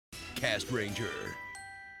Cast Ranger.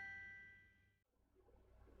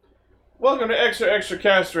 Welcome to Extra Extra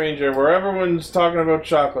Cast Ranger, where everyone's talking about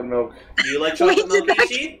chocolate milk. Do you like chocolate milk,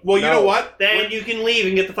 Ichi? Well, you know what? Then you can leave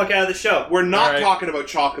and get the fuck out of the show. We're not All right. talking about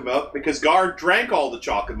chocolate milk because Gar drank all the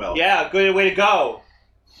chocolate milk. Yeah, good way to go.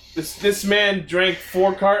 This man drank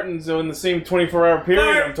 4 cartons in the same 24-hour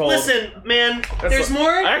period, I'm told. Listen, man, there's more.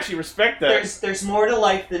 I actually respect that. There's more to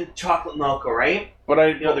life than chocolate milk, all right? But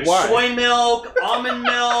There's why? soy milk, almond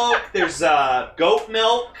milk. There's goat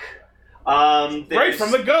milk. Right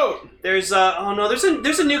from the goat. There's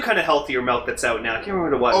there's a new kind of healthier milk that's out now. I can't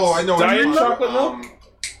remember what it was. Oh, I know. Diet chocolate milk?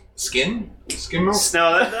 Skin milk?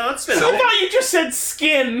 No, that's been. I thought you just said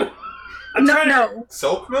skin. No.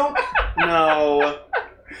 Silk milk? No.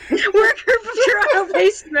 We're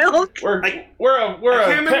Toronto-based milk. We're I a can't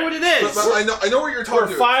remember what it is. But I know what you're talking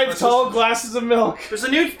We're about. 5 tall glasses of milk. There's a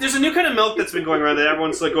new kind of milk that's been going around that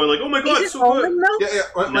everyone's like going like, oh my god, Is it's it so good. almond milk?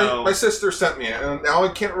 Yeah. No. My sister sent me it, and now I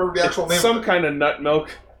can't remember the actual name. Some kind of nut milk.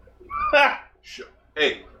 Ha!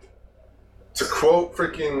 Hey, to quote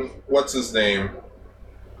freaking what's his name?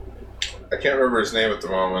 I can't remember his name at the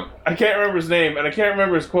moment. I can't remember his name, and I can't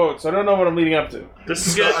remember his quote, so I don't know what I'm leading up to. This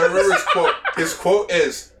is good. I remember his quote. His quote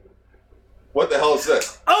is, "What the hell is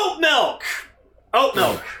this?" Oat milk. Oat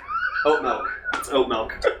milk. Oat milk. It's oat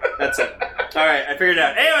milk. That's it. All right, I figured it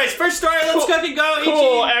out. Anyways, first story. Let's fucking go.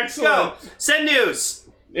 Cool, Ichi, excellent. Go. Send news.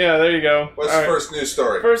 Yeah, there you go. What's All the right. first news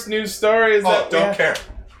story? First news story is that... Don't care.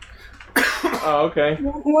 Oh, okay.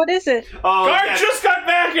 What is it? Oh, Gar yeah. just got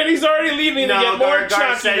back and he's already leaving to get more Gar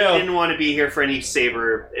chocolate said he milk. didn't want to be here for any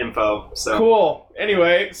Saber info. So Cool.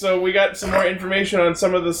 Anyway, so we got some more information on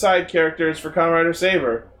some of the side characters for Kamen Rider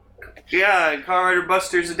Saber. yeah, and Kamen Rider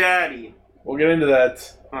Buster's a daddy. We'll get into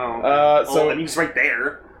that. Oh, So- I mean, he's right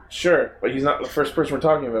there. Sure, but he's not the first person we're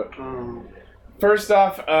talking about. Oh. First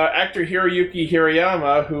off, actor Hiroyuki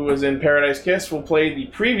Hirayama, who was in Paradise Kiss, will play the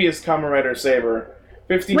previous Kamen Rider Saber.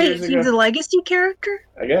 15 Wait, years ago, he's a legacy character?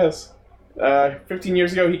 I guess. 15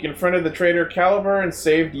 years ago, he confronted the traitor Caliber and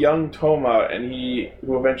saved young Toma, and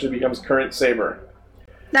who eventually becomes current Saber.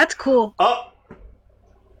 That's cool. Oh.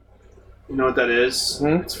 You know what that is?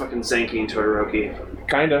 Hmm? It's fucking Zenki and Todoroki.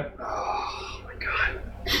 Kinda. Oh my god.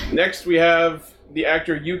 Next, we have the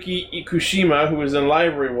actor Yuki Ikushima, who is in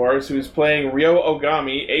Library Wars, who is playing Ryo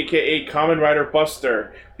Ogami, aka Kamen Rider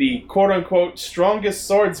Buster, the quote-unquote strongest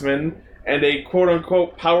swordsman and a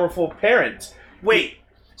quote-unquote powerful parent. Wait.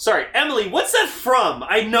 Sorry, Emily, what's that from?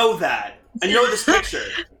 I know that. I know this picture.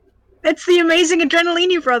 It's the Amazing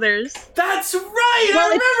Adrenalini Brothers. That's right! Well, I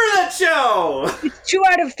remember that show! It's 2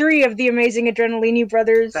 out of 3 of the Amazing Adrenalini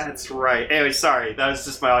Brothers. That's right. Anyway, sorry. That was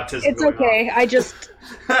just my autism It's going okay. off. I just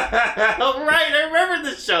All right, I remember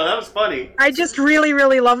this show. That was funny. really,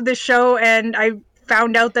 really love this show, and I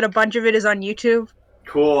found out that a bunch of it is on YouTube,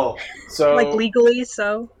 Cool. So, like legally.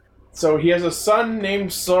 So so he has a son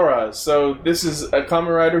named Sora. So this is a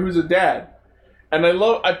Kamen Rider who's a dad. And I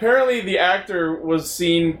love. Apparently, the actor was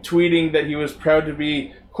seen tweeting that he was proud to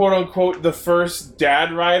be "quote unquote" the first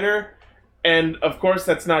dad rider, and of course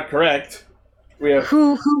that's not correct. We have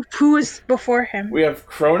who is before him? we have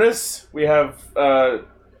Cronus. We have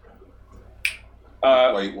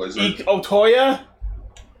White Wizard. Ike Otoya,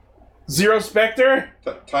 Zero Spectre.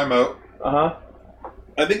 Time out. Uh huh.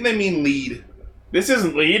 I think they mean lead. This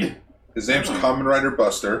isn't lead. His name's Kamen Rider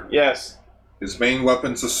Buster. Yes, His main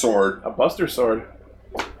weapon's a sword, a Buster Sword.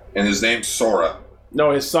 and his name's Sora.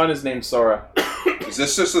 No, his son is named Sora. Is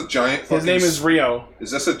this just a giant? His name is Rio.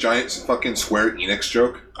 Is this a giant fucking Square Enix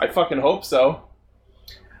joke? I fucking hope so.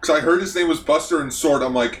 Because I heard his name was Buster and Sword.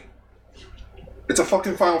 I'm like, it's a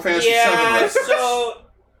fucking Final Fantasy VII Yeah, reference. so...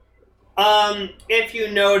 if you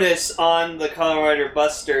notice on the Kamen Rider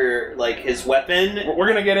Buster, like, his weapon... We're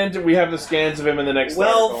gonna get into. We have the scans of him in the next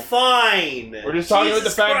Well, article. fine. We're just talking about the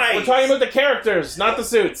Jesus fact. Christ. We're talking about the characters, not the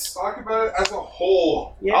suits. Talk about it as a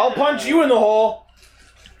whole. Yeah. I'll punch you in the hole.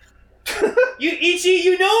 Ichi,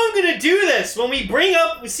 you know I'm gonna do this. When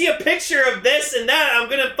we see a picture of this and that, I'm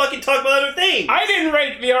gonna fucking talk about other things. I didn't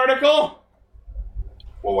write the article.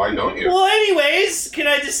 Well, why don't you? Well, anyways, can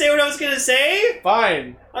I just say what I was gonna say?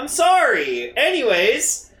 Fine. I'm sorry.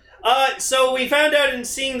 Anyways, so we found out in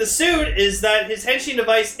seeing the suit is that his henshin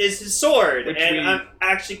device is his sword, Which and we- I'm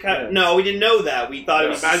actually yeah. No, we didn't know that. We thought it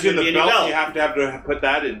was just Imagine gonna the be a new belt. belt. You have to put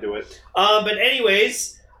that into it. But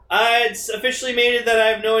anyways, it's officially made it that I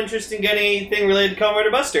have no interest in getting anything related to Kamen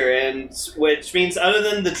Rider Buster, and which means other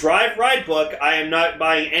than the Drive Ride book, I am not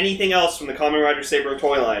buying anything else from the Kamen Rider Saber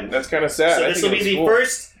toy line. That's kind of sad. So I this think will be it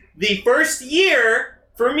was the cool. first year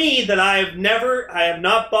for me that I have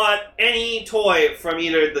not bought any toy from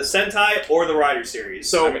either the Sentai or the Rider series.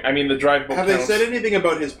 So, I mean, the drive book have counts. they said anything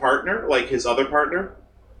about his partner, like his other partner?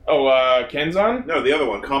 Oh, Kenzan? No, the other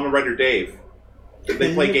one, Kamen Rider Dave. Did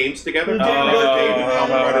they play games together? Oh, Kamen Rider Dave and Kamen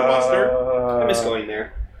Rider Buster? I miss going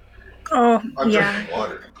there. Oh, I'm yeah. drinking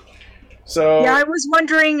water. So Yeah, I was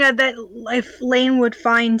wondering that if Lane would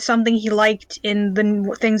find something he liked in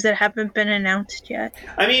the things that haven't been announced yet.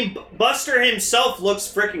 I mean, Buster himself looks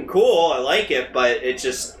freaking cool. I like it, but it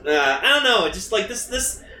just I don't know. It just like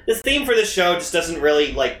this theme for this show just doesn't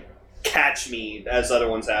really like catch me as other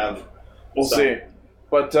ones have. we'll So- see.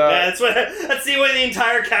 But Yeah, that's the way the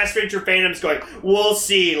entire Cast Ranger fandom's going. We'll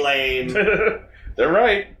see, Lane. they're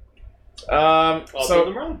right. I'll prove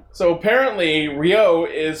them wrong. So apparently, Ryo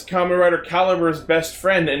is Kamen Rider Calibur's best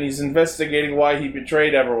friend, and he's investigating why he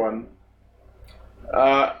betrayed everyone.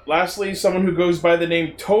 Lastly, someone who goes by the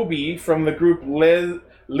name Toby from the group Les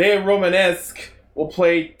Romanesques will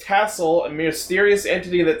play Tassel, a mysterious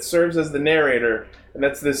entity that serves as the narrator, and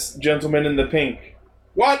that's this gentleman in the pink.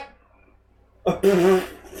 What?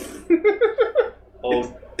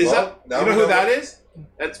 Oh, Is Well, that... now You we know who know that is?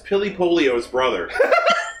 That's Pilly Polio's brother.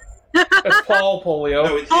 That's Paul Polio.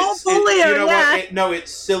 No, it's Polio, you know yeah. what?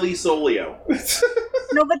 It's Silly Solio.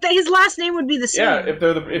 No, but his last name would be the same. Yeah,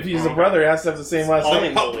 if he's the brother, he has to have the same last Polly.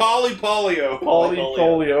 name. Polly Polio. Paulie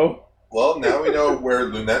Polio. Well, now we know where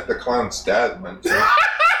Lunette the Clown's dad went to.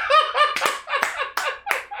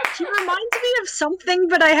 She reminds me of something,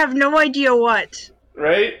 but I have no idea what.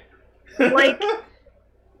 Right? Like,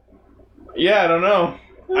 Yeah, I don't know.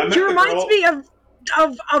 I met she the reminds girl- me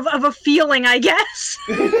of a feeling, I guess.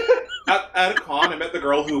 At a con, I met the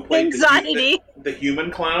girl who played Anxiety. the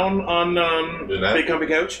human clown on Lunette? Big Comfy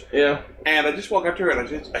Couch, Yeah. and I just walked up to her and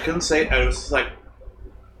I couldn't say it. I was just like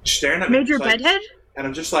staring at me, Major just like- Bedhead? and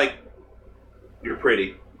I'm just like, "You're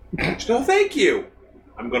pretty." She goes, "Oh, thank you."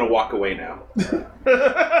 I'm gonna walk away now.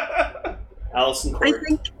 Allison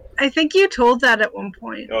Court. I think you told that at one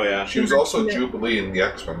point. Oh yeah, She was also Jubilee in the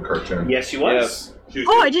X-Men cartoon. Yes, she was. Yes. she was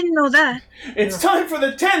Oh, good. I didn't know that. It's time for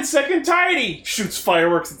the 10-second tidy! Shoots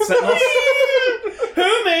fireworks at Sentinels.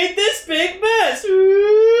 Who made this big mess?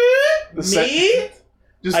 The Me?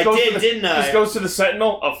 Just I goes did, to the, didn't I? Just goes to the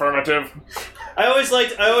Sentinel. Affirmative. I always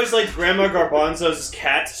liked Grandma Garbanzo's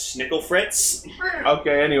cat, Schnickel Fritz.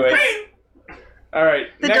 Okay, anyway. Alright,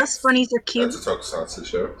 The next. Dust Bunnies are cute. That's a Tokusatsu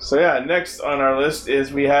show. So yeah, next on our list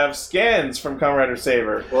is we have Scans from Kamen Rider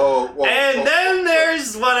Saber. Whoa, And then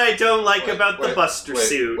there's what I don't like about the Buster wait,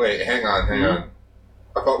 suit. Wait, hang on.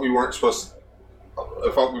 I thought we weren't supposed to...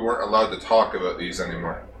 I thought we weren't allowed to talk about these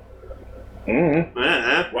anymore.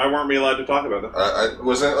 Mm-hmm. Why weren't we allowed to talk about them?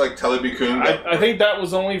 Wasn't it like Telebikun? I think that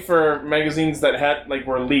was only for magazines that had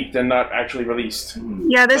were leaked and not actually released.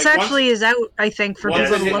 Yeah, this Like, actually is out, I think, for once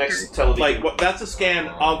people to it look next at. television. Like, what? That's a scan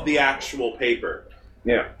of the actual paper.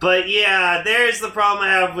 Yeah. But yeah, there's the problem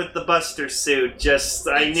I have with the Buster suit. Just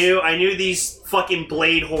I knew these fucking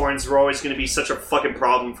blade horns were always going to be such a fucking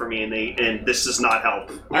problem for me, and this does not help.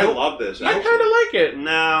 I love this. I kind of like it.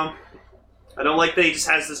 No, I don't like that he just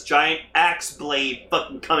has this giant axe blade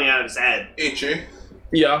fucking coming out of his head. Ichi,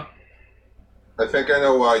 Yeah. I think I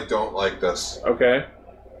know why I don't like this. Okay.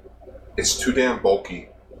 It's too damn bulky.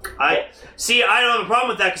 I don't have a problem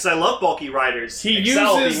with that because I love bulky riders. He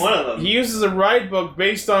Excel uses being one of them. he uses a ride book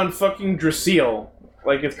based on fucking Drasil.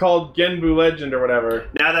 Like it's called Genbu Legend or whatever.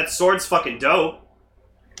 Now that sword's fucking dope.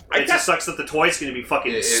 It just sucks that the toy's going to be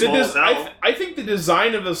fucking It- small as hell. I think the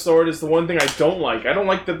design of the sword is the one thing I don't like. I don't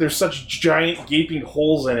like that there's such giant gaping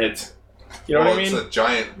holes in it. You know Well, what I mean? It's a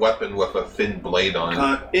giant weapon with a thin blade on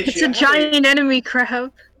it. It's a giant enemy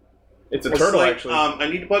crab. It's a It's turtle, like, actually. I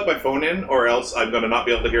need to plug my phone in, or else I'm going to not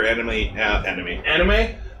be able to hear Emily. Anime?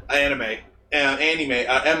 Emily.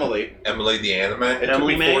 Emily the Anime? It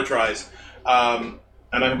Emily took me May? 4 tries. And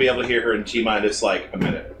I'm going to be able to hear her in T-minus like a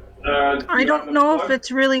minute. I don't know if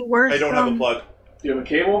it's really worth. I don't have a plug. Do you have a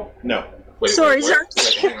cable? No. Wait, Sorry, wait, sir.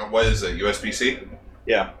 wait, hang on, what is it? USB-C?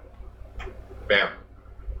 Yeah. Bam.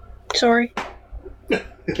 Sorry.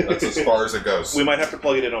 That's as far as it goes. We might have to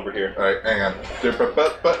plug it in over here. Alright, hang on.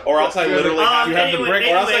 Or else I literally have you have the brick?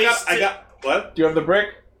 Or else anyways, I got what? Do you have the brick?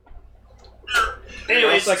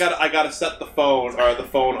 Anyways, Or else I got to set the phone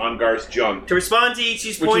on Gar's junk. to respond to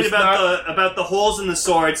Ichi's Which point is about the holes in the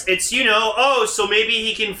swords, it's so maybe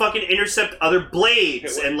he can fucking intercept other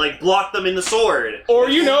blades and like block them in the sword. Or,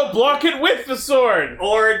 block it with the sword!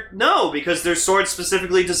 Or no, because their swords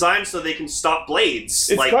specifically designed so they can stop blades.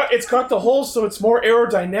 It's got the holes so it's more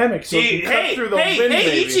aerodynamic, so it can cut through the wind,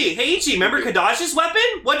 maybe. Ichi, remember Kadash's weapon?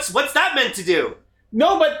 What's that meant to do?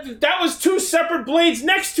 No, but that was two separate blades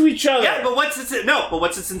next to each other. Yeah, but what's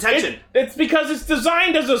its intention? It's because it's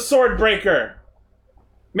designed as a sword breaker.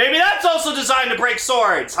 Maybe that's also designed to break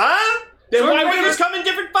swords, huh? Then Sword why would breakers it- come in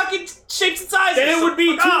different fucking shapes and sizes. Then it would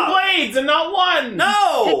be Fuck two off. blades and not one.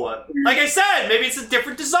 No! Like I said, maybe it's a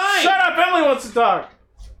different design. Shut up, Emily wants to talk.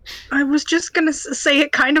 I was just gonna say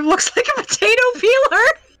it kind of looks like a potato peeler.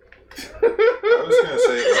 I was gonna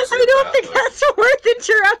say. it looks I like don't that, think but- that's worth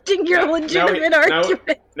interrupting your Now- legitimate now we-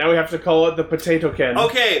 argument. Now we have to call it the potato can.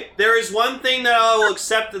 Okay, there is one thing that I will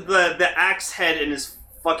accept that the axe head in his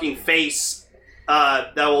fucking face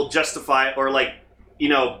that will justify, or like,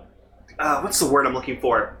 what's the word I'm looking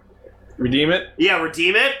for? Redeem it? Yeah,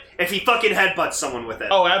 redeem it. If he fucking headbutts someone with it.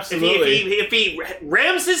 Oh, absolutely. If he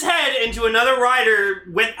rams his head into another rider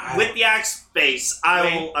with the axe face, I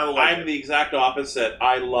will. Like I'm it. the exact opposite.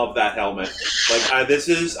 I love that helmet. Like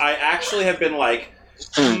I actually have been like,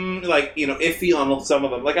 iffy on some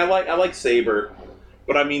of them. Like I like Saber,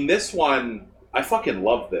 but I mean this one, I fucking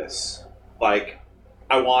love this. Like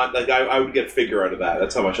I would get a figure out of that.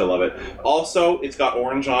 That's how much I love it. Also, it's got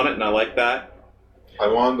orange on it, and I like that. I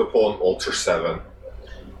wanted to pull an Ultra 7,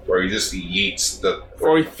 where he just yeets the.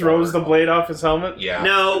 Or he throws the blade off his helmet? Yeah.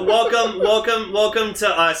 No, welcome to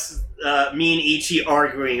us. Me and Ichi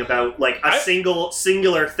arguing about like a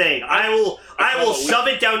singular thing. I will shove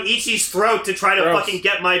it down Ichi's throat to try to Gross. fucking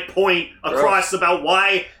get my point across about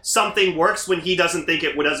why something works when he doesn't think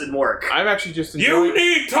it doesn't work. I'm actually just You enjoying...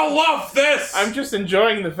 need to love this. I'm just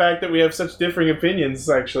enjoying the fact that we have such differing opinions,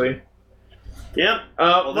 actually. Yep.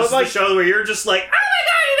 Well, this but is the show where you're just like, oh my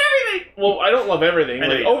god, and everything. Well, I don't love everything. I know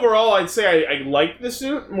Like you don't. overall, I'd say I like the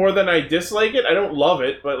suit more than I dislike it. I don't love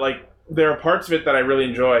it, but like there are parts of it that I really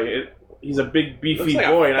enjoy. He's a big, beefy Looks like a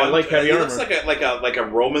boy, and I fun- like heavy He armor. looks like a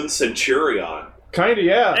Roman centurion. Kinda,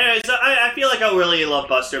 yeah. Anyways, I feel like I really love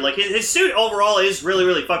Buster. Like his suit overall is really,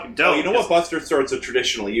 really fucking dope. Oh, you know what Buster swords are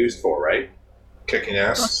traditionally used for, right? Kicking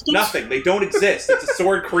ass. Nothing. They don't exist. It's a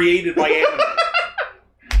sword created by anime.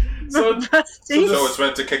 So, Busting. So it's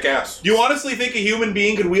meant to kick ass. Do you honestly think a human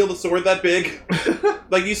being could wield a sword that big?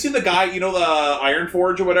 Like, you see the guy, the Iron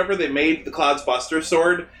Forge or whatever, they made the Cloud's Buster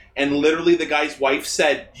sword, and literally the guy's wife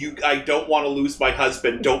said, I don't want to lose my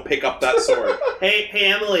husband, don't pick up that sword. Hey,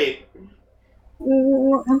 Emily.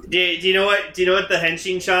 Do you know what the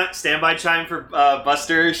henshin standby chime for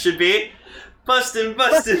Buster should be? Bustin'.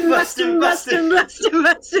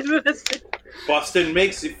 Bustin'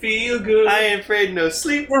 makes you feel good. I ain't afraid of no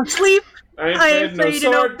sleep. No sleep. I ain't I ain't afraid afraid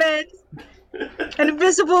of no bed. An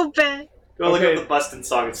invisible bed. Go look Okay. up the Bustin'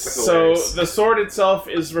 song. It's fucking So hilarious. the sword itself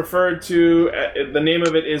is referred to. The name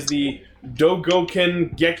of it is the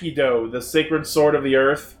Dogoken Gekido, the sacred sword of the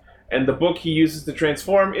earth. And the book he uses to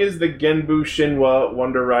transform is the Genbu Shinwa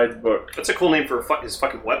Wonder Ride book. That's a cool name for his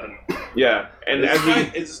fucking weapon. Yeah, and as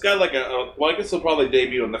It's got like I guess it'll probably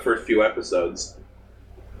debut in the first few episodes.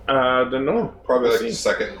 don't know. Probably like See. the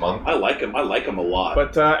second month. I like him a lot.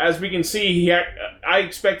 But as we can see, I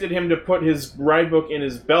expected him to put his ride book in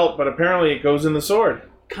his belt, but apparently it goes in the sword.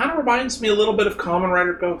 Kind of reminds me a little bit of Kamen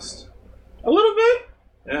Rider Ghost. A little bit.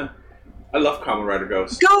 Yeah, I love Kamen Rider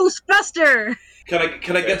Ghost. Ghostbuster. Can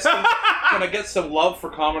I get some can I get some love for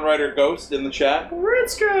Kamen Rider Ghost in the chat?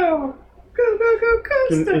 Let's go. Go,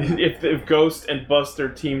 if Ghost and Buster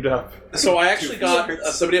teamed up. So I actually got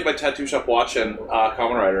somebody at my tattoo shop watching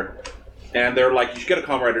Kamen Rider, and they're like, "You should get a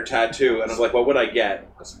Kamen Rider tattoo." And I was like, "What would I get?"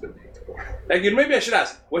 Like, maybe I should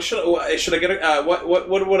ask. What should I get?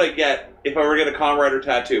 What would I get if I were to get a Kamen Rider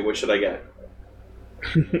tattoo? What should I get?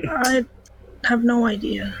 I have no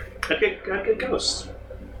idea. I'd get Ghost.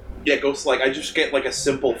 Yeah, Ghost. Like, I just get like a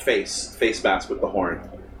simple face mask with the horn.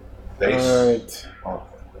 Face. Alright.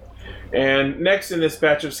 And next in this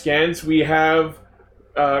batch of scans, we have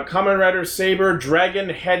Kamen Rider Saber Dragon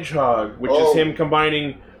Hedgehog, which is him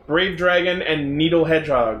combining Brave Dragon and Needle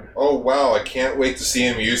Hedgehog. Oh wow! I can't wait to see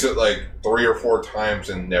him use it like 3 or 4 times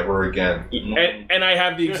and never again. And I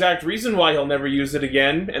have the exact reason why he'll never use it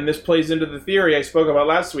again, and this plays into the theory I spoke about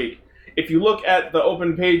last week. If you look at the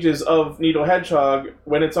open pages of Needle Hedgehog,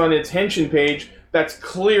 when it's on its henshin page, that's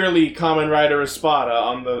clearly Kamen Rider Espada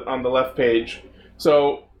on the left page.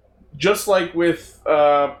 So, just like with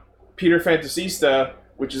Peter Fantasista,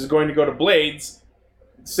 which is going to go to Blades,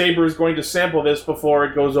 Saber is going to sample this before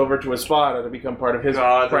it goes over to Espada to become part of his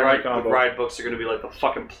primary combo. The ride books are going to be like the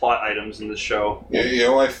fucking plot items in this show. You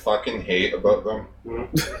know what I fucking hate about them?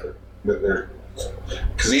 That they're...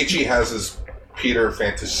 Because Ichi has his Peter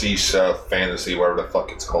Fantasista fantasy, whatever the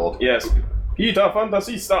fuck it's called. Yes. Peter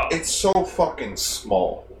Fantasista. It's so fucking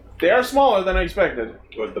small. They are smaller than I expected.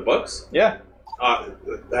 What, the books? Yeah. How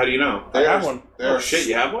do you know? I have one. They're Oh shit,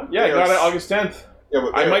 you have one? Yeah, I got it Yes. August 10th. Yeah,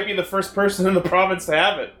 but I might be the first person in the province to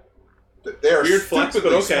have it. They are Weird flex, but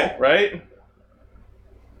stupidly okay. small. Right?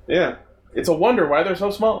 Yeah. It's a wonder why they're so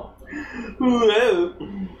small.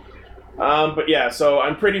 But yeah, so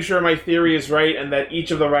I'm pretty sure my theory is right, and that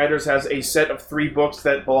each of the riders has a set of 3 books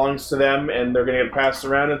that belongs to them, and they're going to get passed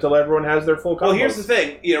around until everyone has their full combos. Well, here's the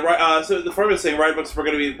thing. So the format is saying ride books were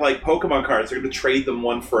going to be like Pokemon cards. They're going to trade them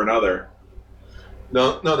one for another.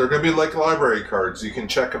 No, they're going to be like library cards. You can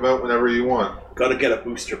check them out whenever you want. Got to get a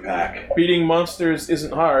booster pack. Beating monsters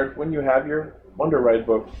isn't hard when you have your Wonder Ride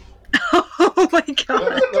book. Oh my No,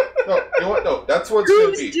 god. you know what? No, that's what it's going to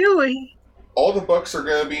Who's be. doing? All the books are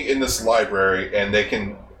going to be in this library, and they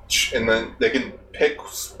can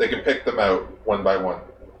pick them out one by one.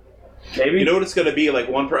 Maybe? You know what it's going to be? Like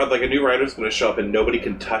like a new writer's going to show up and nobody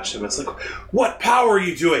can touch them. It's like, what power are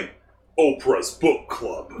you doing? Oprah's book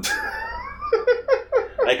club.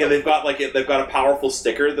 And they've got a powerful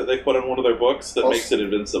sticker that they put on one of their books that makes it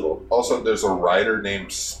invincible. Also, there's a writer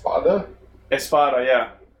named Spada. Espada, yeah.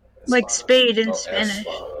 Like spade in Oh, Spanish.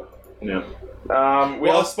 Espada. Yeah. We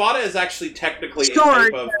Well, also, Espada is actually technically Sword.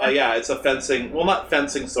 a type of it's a fencing. Well, not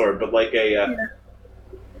fencing sword, but like a.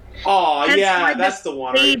 Oh Hence yeah, why that's the the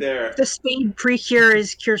one right spade- there. The spade pre-cure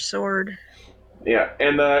is cure sword. yeah,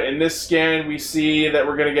 and in this scan we see that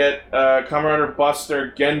we're going to get Kamen Rider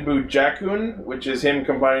Buster Genbu Jakun, which is him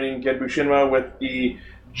combining Genbu Shinra with the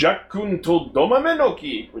Jakun Todoma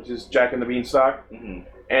Menoki, which is Jack and the Beanstalk. Mhm.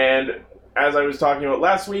 And as I was talking about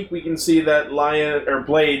last week, we can see that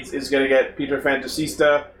Blades is going to get Peter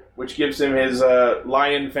Fantasista, which gives him his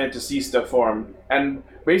Lion Fantasista form. And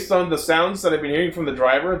based on the sounds that I've been hearing from the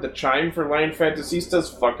driver, the chime for Lion Fantasista is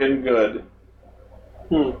fucking good.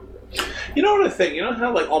 You know what I think? You know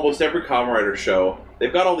how like almost every Kamen Rider show,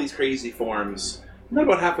 they've got all these crazy forms, and then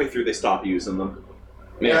about halfway through they stop using them.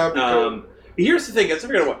 Yeah, because Here's the thing: it's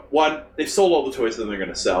never gonna one. They've sold all the toys that they're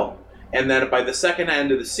gonna sell, and then by the second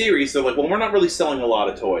end of the series, they're like, "Well, we're not really selling a lot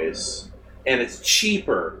of toys, and it's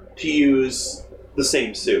cheaper to use the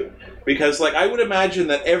same suit because, like, I would imagine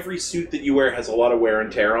that every suit that you wear has a lot of wear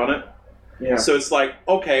and tear on it. Yeah. So it's like,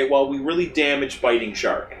 okay, well, we really damaged Biting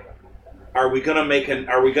Shark. Are we gonna make a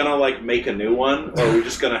new one, or are we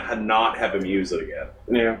just gonna not have him use it again?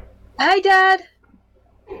 Yeah. Hi, Dad.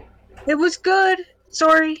 It was good.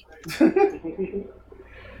 Sorry.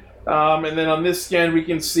 And then on this scan, we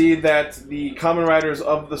can see that the Kamen Riders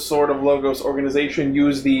of the Sword of Logos organization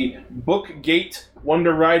use the Bookgate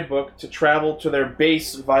Wonder Ride book to travel to their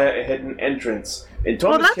base via a hidden entrance. In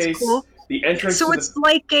Toma's that's case, cool. the entrance So to it's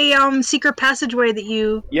like a secret passageway that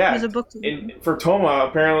you Yeah, use a book to. for Toma,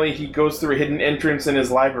 apparently he goes through a hidden entrance in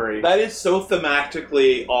his library. That is so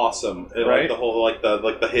thematically awesome. And, Right? Like the whole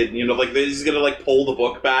the hidden, he's gonna like pull the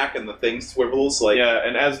book back and the thing swivels like Yeah,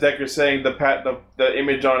 and as Decker's saying, the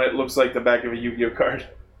image on it looks like the back of a Yu-Gi-Oh card.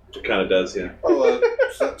 it kind of does, yeah.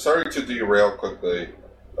 sorry to derail quickly.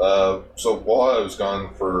 So while I was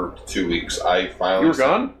gone for 2 weeks, I finally... You were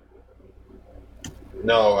gone?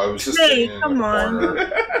 No, I was just Hey, sitting in come the on.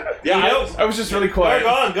 corner. Yeah, I was just really quiet.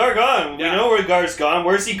 Gargon. We Yeah. know where Gar's gone.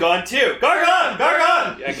 Where's he gone to? Gargon!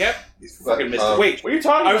 I kept. He's fucking missed. um, Wait, What are you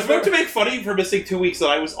talking I was about? about to make fun of you for missing 2 weeks, and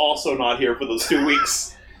I was also not here for those 2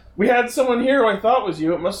 weeks. We had someone here who I thought was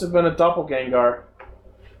you. It must have been a doppelganger.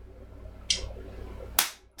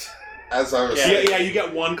 As I was Yeah. saying... Yeah, you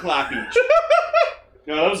get one clap each.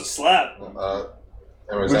 No, that was a slap.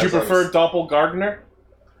 anyways, Would you as I prefer was- doppelgangner?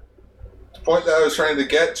 The point that I was trying to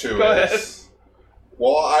get to Go ahead. is...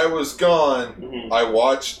 While I was gone, Mhm. I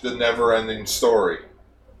watched The Never-Ending Story.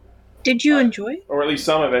 Did you enjoy? Or at least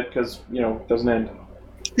some of it, because, it doesn't end.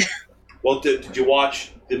 Well, did you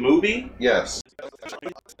watch the movie? Yes.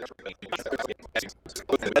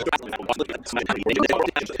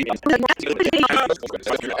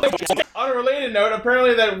 On a related note,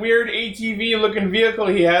 apparently that weird ATV-looking vehicle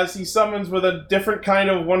he summons with a different kind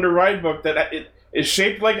of Wonder Ride book that it is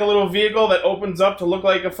shaped like a little vehicle that opens up to look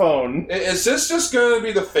like a phone. Is this just going to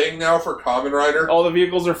be the thing now for Kamen Rider? All the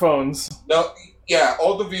vehicles are phones. No, yeah,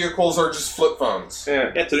 all the vehicles are just flip phones.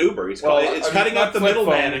 Yeah. Yeah, it's an Uber. It's Well, it's I mean, cutting not out the flip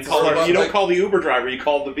middleman phone, and it's call sort it. of You don't like- call the Uber driver. You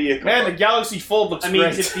call the vehicle. Man, the Galaxy Fold looks I mean,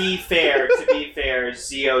 great. to be fair,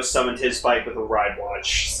 Zio summoned his bike with a ride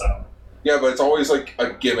watch, so. Yeah, but it's always like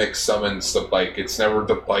a gimmick summons the bike. It's never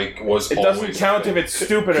the bike was It always doesn't the count thing. if it's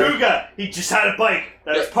stupider. Kuga, he just had a bike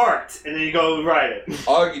that was Yeah. parked, and then you go ride it.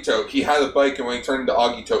 Agito, he had a bike, and when he turned into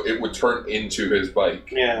Agito, it would turn into his bike.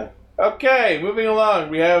 Yeah. Okay, moving along.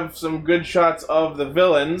 We have some good shots of the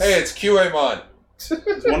villains. Hey, it's QAmon. Is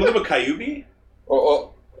one of them a Kyubi?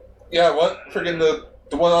 Oh, yeah, what? Friggin' the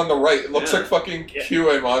one on the right. It looks Yeah. like fucking Yeah.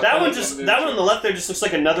 QAmon. That one on the left there just looks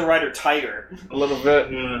like another rider tiger. A little bit.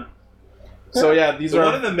 So yeah, these The are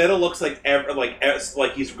one in the middle looks like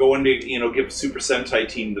he's going to give Super Sentai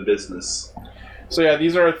Team the business. So yeah,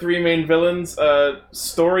 these are our three main villains: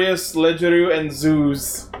 Storius, Legeru, and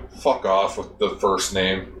Zeus. Fuck off with the first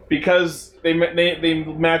name. Because they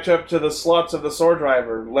match up to the slots of the Sword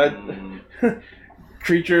Driver.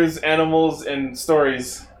 Creatures, animals, and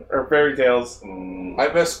stories or fairy tales. I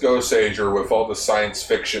miss Ghost Ager with all the science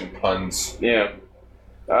fiction puns. Yeah.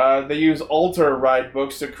 They use Alter ride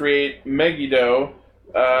books to create Megiddo.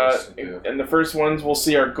 And the first ones we'll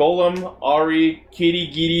see are Golem, Ari,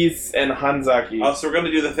 Kirigidis, and Hanzaki. So we're going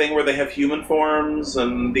to do the thing where they have human forms,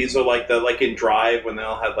 and these are like in Drive when they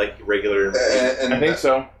all have like regular. And I think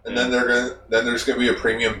so. And then there's gonna be a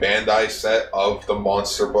premium Bandai set of the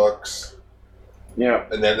monster books. Yeah.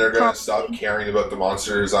 And then they're gonna stop caring about the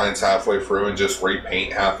monster designs halfway through and just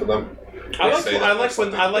repaint half of them. I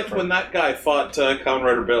like when that guy fought Kamen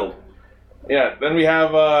Rider Build. Yeah, then we have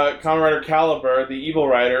Kamen Rider Caliber, the evil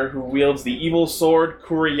rider, who wields the evil sword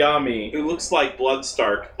Kuriyami. It looks like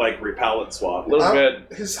Bloodstark, like repellent swap. A little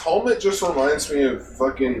bit. His helmet just reminds me of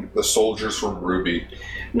fucking the soldiers from Ruby.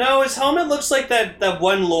 No, his helmet looks like that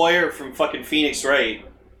one lawyer from fucking Phoenix Wright.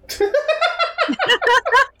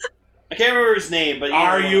 I can't remember his name, but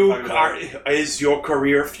is your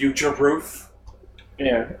career future proof?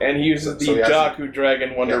 Yeah, and he uses the So he has Jaku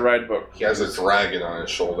Dragon Wonder Ride book. He has a dragon on his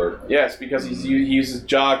shoulder. Yes, because he uses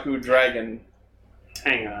Jaku Dragon,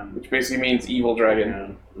 Hang on. which basically means evil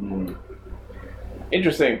dragon. Mm.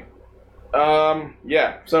 Interesting.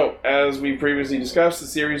 Yeah, so as we previously discussed, the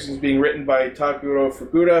series is being written by Takuro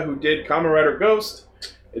Fukuda, who did Kamen Rider Ghost.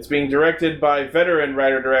 It's being directed by veteran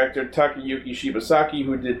writer-director Takayuki Shibasaki,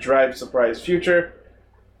 who did Drive Surprise Future.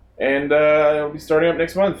 And it'll be starting up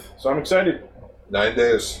next month, so I'm excited. 9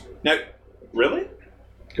 days. No, really?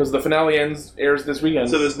 Because the finale airs this weekend.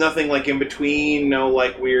 So there's nothing like in between, no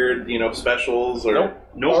like weird, Nope. specials or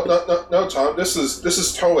No, Tom. This is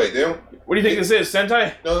Toei, dude. What do you think this is,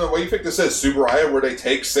 Sentai? No. What do you think this is? Subaraya, where they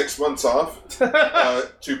take 6 months off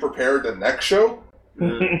to prepare the next show,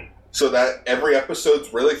 so that every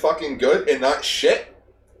episode's really fucking good and not shit.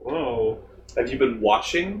 Whoa. Have you been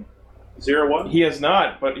watching 01? He has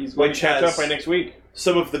not, but he's going Which to catch has- up by next week.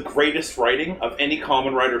 Some of the greatest writing of any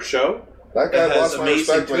Kamen Rider show. That guy It has lost my amazing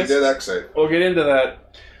respect when he did X8. We'll get into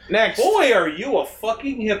that. Next. Boy, are you a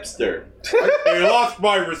fucking hipster. He lost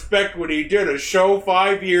my respect when he did a show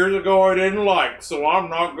 5 years ago I didn't like, so I'm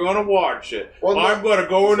not going to watch it. Well, no, I'm going to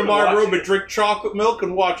go into my watch room it. and drink chocolate milk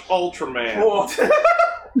and watch Ultraman.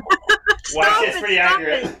 Stop it's it, pretty stop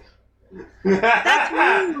accurate. it.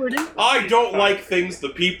 That's rude. I don't like things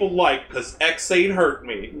that people like because X8 hurt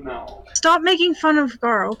me. No. Stop making fun of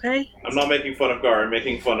Gar, okay? I'm not making fun of Gar, I'm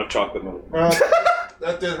making fun of chocolate milk. Well,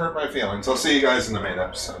 that did hurt my feelings. I'll see you guys in the main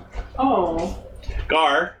episode. Oh.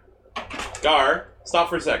 Gar, stop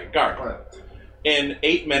for a second. Gar, What? in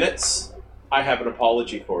 8 minutes, I have an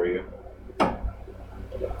apology for you.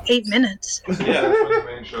 8 minutes. Yeah. That's when the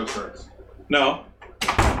main show starts. No.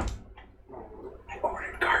 I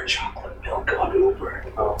ordered Gar chocolate milk on Uber.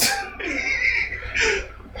 All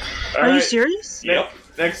Are you right. serious? Yep.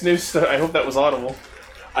 Next news story. I hope that was audible.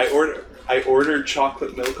 I ordered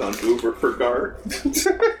chocolate milk on Uber for Gar.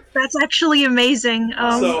 That's actually amazing.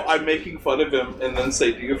 So I'm making fun of him and then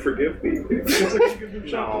say, "Do you forgive me?" Because I can give him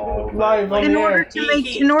chocolate milk. Live on in the order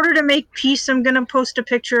air. to make peace, I'm gonna post a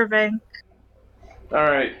picture of Aang. All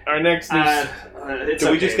right. Our next news. It's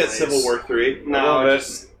Did we okay, just get Liz. Civil War 3? No, little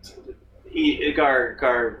just Gar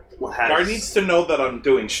has. Gar needs to know that I'm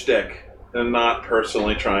doing shtick and not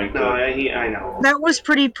personally trying to. No, I know. That was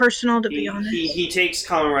pretty personal, to be He, honest. he takes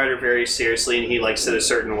Kamen Rider very seriously, and he likes it a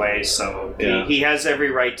certain way. So Yeah. he has every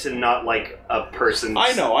right to not like a person.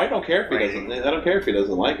 I know. I don't care if he Right. doesn't. I don't care if he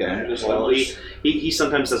doesn't like it. I'm just. Well, he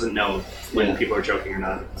sometimes doesn't know when people are joking or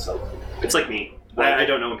not. So it's like me. I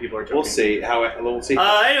don't know when people are joking. We'll see we'll see.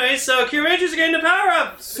 Anyway, so Cure Rangers are getting the power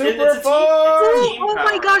up. Super fun! Oh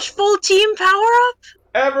my gosh, full team power up?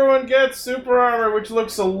 Everyone gets super armor, which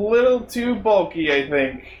looks a little too bulky, I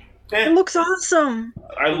think. It looks awesome.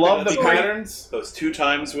 I love the That's great. patterns. Those 2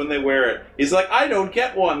 times when they wear it, he's like, "I don't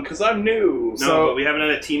get one because I'm new." No, So- but we haven't had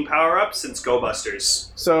a team power up since Go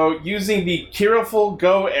Busters. So, using the Kiraful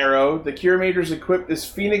Go arrow, the Kira Majors equip this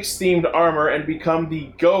Phoenix-themed armor and become the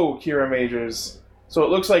Go Kira Majors. So it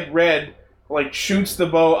looks like Red, shoots the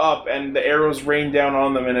bow up and the arrows rain down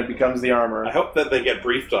on them and it becomes the armor. I hope that they get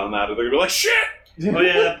briefed on that, or they're gonna be like, "Shit!" Oh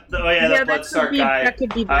yeah, that that Bloodstark could be, guy. that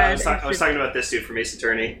could be I bad. was talking about this dude from Ace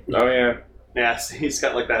Attorney. Oh yeah. Yeah, so he's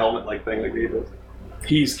got like the helmet like thing like he does.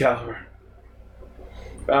 He's Caliber.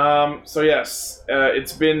 So yes,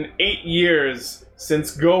 it's been 8 years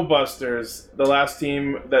since Go Busters, the last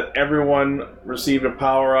team that everyone received a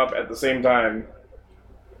power up at the same time.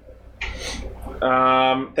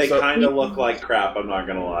 They so- kind of look like crap. I'm not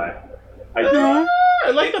gonna lie. I do.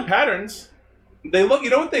 I like the patterns. They look.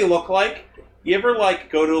 You know what they look like? You ever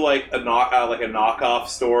like go to like a knockoff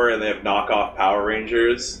store and they have knockoff Power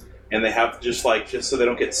Rangers and they have just so they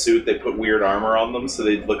don't get sued, they put weird armor on them so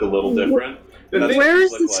they look a little different. That's what Where these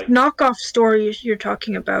is look this like. knockoff store you're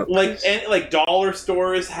talking about? Like dollar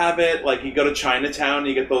stores have it. Like you go to Chinatown,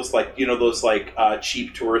 you get those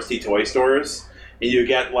cheap touristy toy stores, and you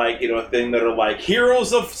get a thing that are like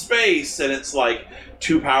Heroes of Space, and it's like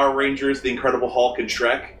 2 Power Rangers, the Incredible Hulk, and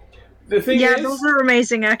Shrek. The thing Yeah, is, those are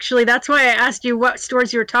amazing, actually. That's why I asked you what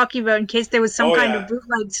stores you were talking about, in case there was some Oh, kind yeah. of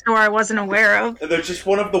bootleg store I wasn't aware of. They're just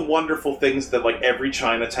one of the wonderful things that every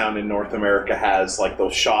Chinatown in North America has,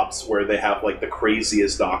 those shops where they have the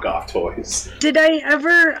craziest knockoff toys. Did I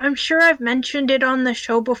ever... I'm sure I've mentioned it on the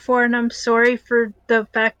show before, and I'm sorry for the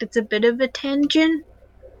fact it's a bit of a tangent,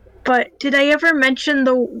 but did I ever mention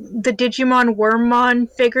the Digimon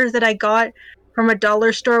Wormmon figure that I got from a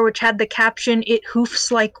dollar store, which had the caption, "It hoofs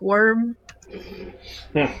like worm"?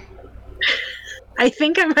 I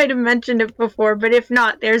think I might have mentioned it before, but if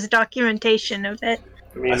not, there's documentation of it.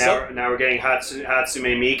 I mean, now we're getting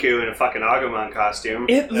Hatsume Miku in a fucking Agumon costume.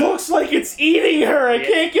 it looks like it's eating her. I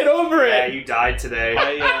can't get over Yeah, it. you died today.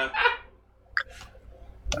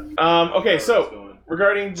 Okay, so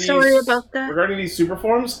regarding these, Sorry about that. regarding these super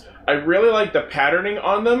forms, I really like the patterning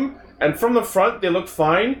on them, and from the front they look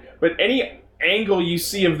fine. But any angle you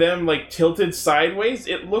see of them tilted sideways,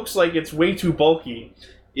 it looks like it's way too bulky.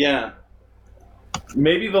 Yeah.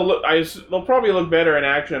 Maybe they'll probably look better in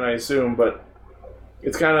action, I assume, but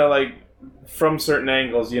it's kind of from certain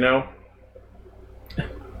angles,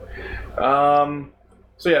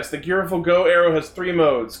 So yes, the Cureful Go arrow has 3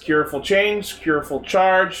 modes: Cureful Change, Cureful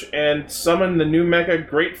Charge, and Summon the new mecha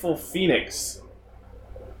Grateful Phoenix.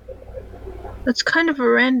 That's kind of a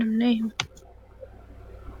random name.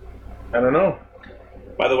 I don't know.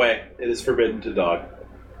 By the way, it is forbidden to dog.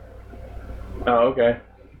 Oh, okay.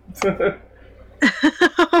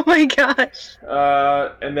 Oh my gosh.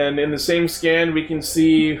 And then in the same scan, we can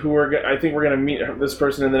see I think we're going to meet this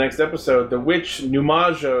person in the next episode. The witch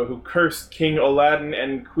Numajo, who cursed King Aladdin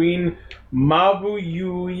and Queen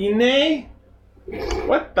Mabuyuine?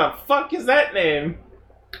 What the fuck is that name?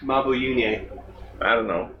 Mabu Yunye. I don't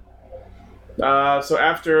know. So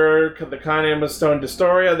after the Kanayama Stone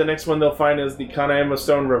Destoria, the next one they'll find is the Kanayama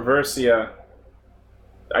Stone Reversia.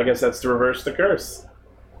 I guess that's to reverse the curse.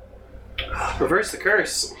 Reverse the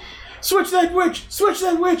curse. Switch that witch! Switch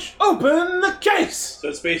that witch! Open the case! So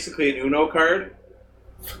it's basically an Uno card.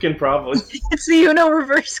 Fucking probably. It's the Uno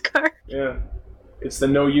reverse card. Yeah. It's the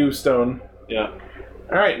No You Stone. Yeah.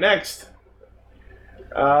 Alright, next.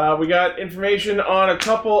 We got information on a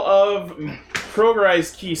couple of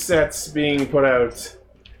Progrise key sets being put out.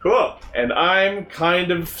 Cool. And I'm kind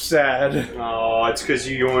of sad. Oh, it's because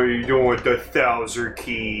you don't want the Thouser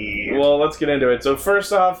key. Well, let's get into it. So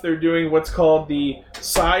first off, they're doing what's called the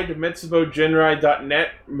Side MetsuboJinrai.net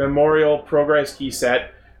Memorial Progress Key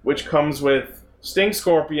Set, which comes with Sting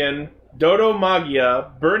Scorpion, Dodo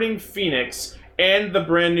Magia, Burning Phoenix, and the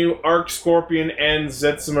brand new Arc Scorpion and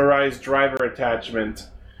Zetsumarai's driver attachment.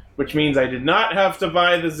 Which means I did not have to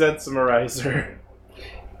buy the Zetsumarizer.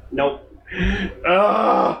 Nope.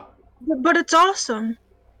 Ah! But it's awesome.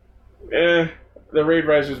 The Raid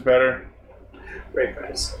Riser's better. Great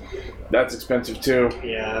price. That's expensive too.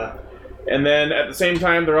 Yeah. And then at the same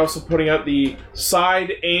time, they're also putting out the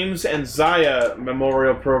Side Ames and Zaya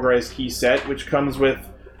Memorial Progress Key Set, which comes with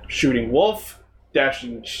Shooting Wolf,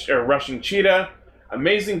 Rushing Cheetah,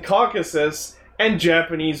 Amazing Caucasus, and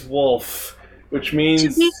Japanese Wolf. Which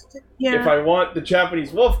means if I want the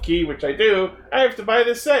Japanese Wolf key, which I do, I have to buy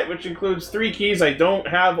this set, which includes 3 keys I don't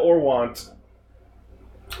have or want.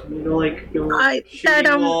 You know,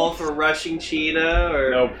 Shooting Wolf or Rushing Cheetah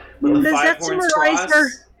or Nope. the Five Horns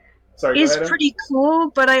Cross. Sorry, is pretty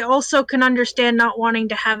cool, but I also can understand not wanting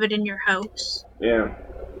to have it in your house. Yeah.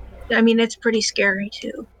 I mean, it's pretty scary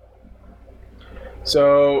too.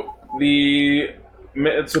 So the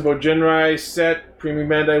Metsubo Jinrai set, Premium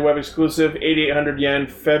Bandai web exclusive, 8,800 yen,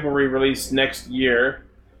 February release next year.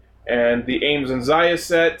 And the Ames and Zaya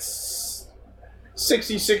sets,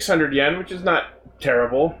 6,600 yen, which is not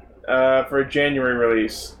terrible, for a January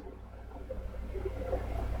release.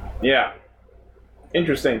 Yeah.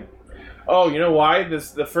 Interesting. Oh, you know why?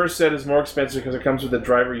 The first set is more expensive because it comes with a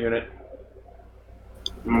driver unit.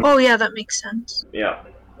 Oh yeah, that makes sense. Yeah.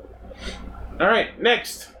 Alright,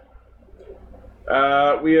 next.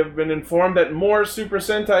 We have been informed that more Super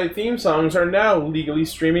Sentai theme songs are now legally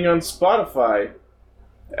streaming on Spotify.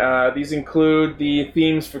 These include the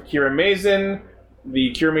themes for Kira Mazen,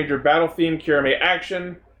 the Kira Major battle theme, Kira May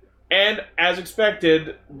Action, and, as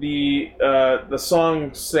expected, the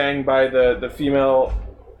song sang by the female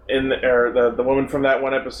or the woman from that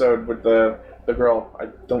one episode with the girl. I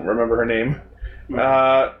don't remember her name.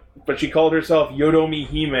 But she called herself Yodomi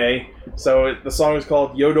Hime, so the song is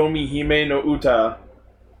called Yodomi Hime no Uta.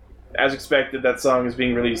 As expected, that song is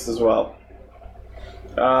being released as well.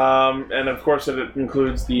 And of course it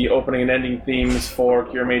includes the opening and ending themes for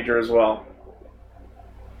Kira Major as well.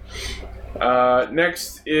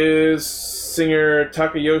 Next is singer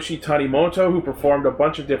Takayoshi Tanimoto, who performed a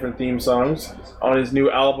bunch of different theme songs on his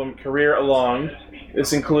new album Career Along.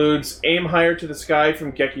 This includes Aim Higher to the Sky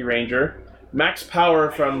from Geki Ranger, Max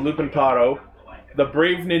Power from Lupin Paro, The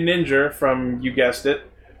Brave Ninja from, you guessed it,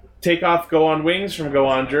 Take Off Go on Wings from Go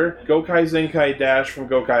Onger, Gokai Zenkai Dash from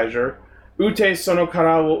Gokaiger, Ute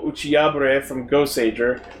Sonokara wo Uchiyabre from Go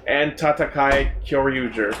Sager, and Tatakai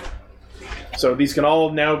Kyoryuger. So these can all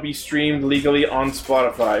now be streamed legally on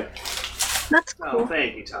Spotify. That's Oh, cool.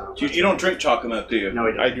 thank you, Tom. You don't drink chocolate, do you? No,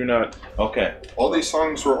 we don't. I do not. Okay. All these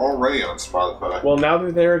songs were already on Spotify. Well, now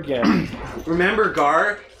they're there again. Remember,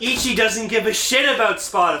 Gar, Ichi doesn't give a shit about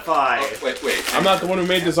Spotify. Oh, wait. I'm not the one who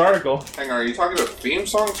made this article. Hang on, are you talking about theme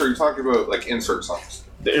songs or are you talking about, like, insert songs?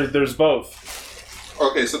 There's both.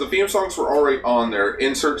 Okay, so the theme songs were already on there,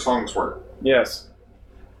 insert songs weren't. Yes.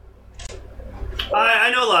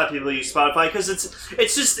 I know a lot of people use Spotify because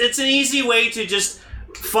it's an easy way to just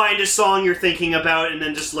find a song you're thinking about and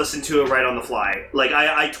then just listen to it right on the fly. Like,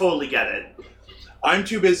 I totally get it. I'm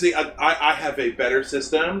too busy. I have a better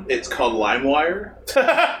system. It's called LimeWire.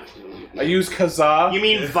 I use Kazaa. You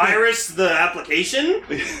mean Virus the application?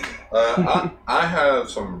 I have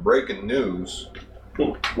some breaking news.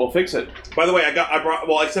 We'll fix it. By the way, I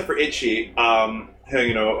brought except for Itchy,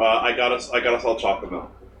 I got us all chocolate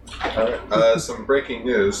milk. Some breaking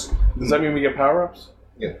news. Does that mean we get power-ups?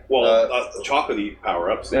 Yeah. Well, chocolatey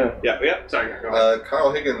power-ups. Yeah. Yeah. Sorry, go on.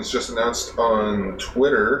 Kyle Higgins just announced on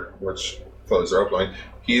Twitter, which photos are uploading,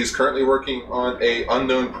 he is currently working on a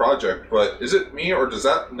unknown project, but is it me or does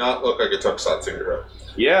that not look like a Tokusatsu hero?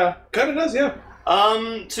 Yeah. Kind of does, yeah.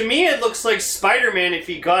 To me it looks like Spider-Man if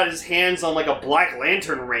he got his hands on like a Black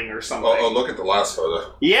Lantern ring or something. Oh, look at the last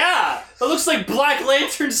photo. Yeah! It looks like Black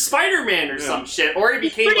Lantern Spider-Man or some shit. Or he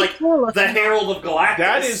became Pretty like cool looking. the Herald of Galactus.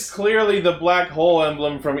 That is clearly the black hole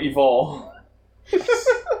emblem from Evol. No,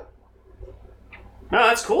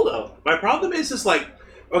 that's cool though. My problem is like,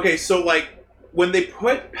 okay, so like when they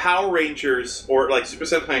put Power Rangers or like Super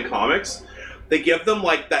Sentai in comics, they give them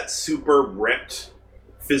like that super ripped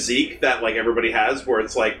physique that like everybody has, where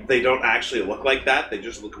it's like they don't actually look like that; they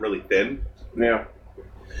just look really thin. Yeah.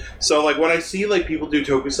 So like when I see like people do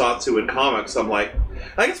Tokusatsu in comics, I'm like,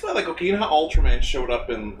 I guess why like okay, you know how Ultraman showed up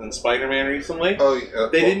in Spider-Man recently? Oh, yeah.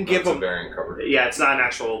 They didn't give that's him a variant cover. Yeah, it's not an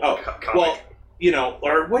actual comic. Well,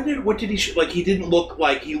 or what did he like? He didn't look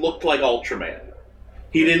like he looked like Ultraman.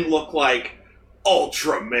 He didn't look like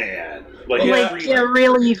Ultraman. Like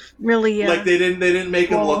Really. like they didn't make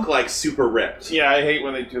him look like super ripped. Yeah, I hate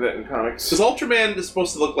when they do that in comics. Because Ultraman is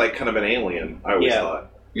supposed to look like kind of an alien. I always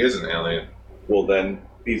thought. He is an alien. Well, then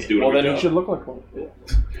he's doing. Well, a good then he job. should look like one.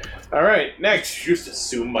 All right, next. You just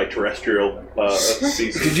assume my terrestrial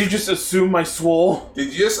species. Did you just assume my swole?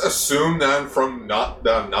 Did you just assume that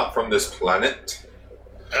I'm not from this planet?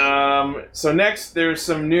 So next, there's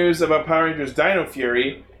some news about Power Rangers Dino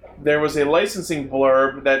Fury. There was a licensing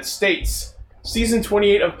blurb that states, Season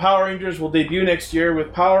 28 of Power Rangers will debut next year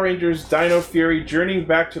with Power Rangers Dino Fury journeying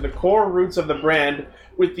back to the core roots of the brand,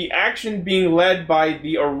 with the action being led by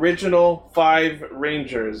the original 5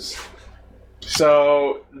 Rangers.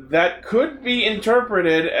 So that could be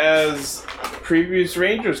interpreted as previous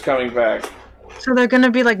Rangers coming back. So they're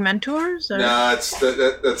gonna be like mentors? Or? Nah,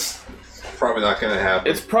 that's probably not going to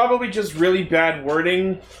happen. It's probably just really bad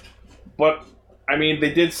wording, but I mean,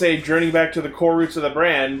 they did say journeying back to the core roots of the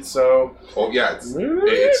brand, so... Oh, yeah,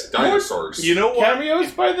 it's dinosaurs. You know what?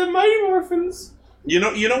 Cameos by the Mighty Morphins. You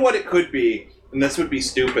know what it could be, and this would be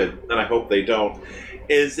stupid, and I hope they don't.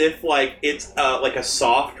 Is if like it's like a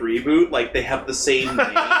soft reboot, like they have the same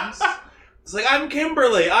names. It's like I'm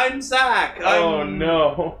Kimberly, I'm Zach. Oh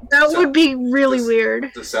no, That would be really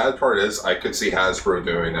weird. The sad part is I could see Hasbro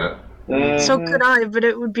doing it. So could I, but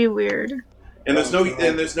it would be weird. And there's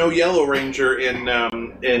no Yellow Ranger in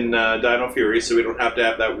Dino Fury, so we don't have to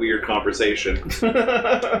have that weird conversation.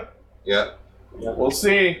 Yeah. We'll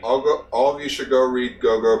see. All of you should go read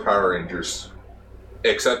Go Go Power Rangers.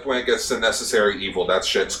 Except when it gets to Necessary Evil, that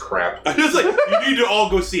shit's crap. I was like, you need to all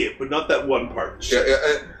go see it, but not that one part. Yeah,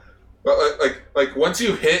 but like once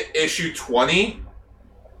you hit issue 20,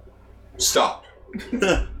 stop.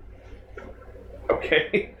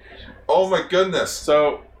 Okay. Oh my goodness.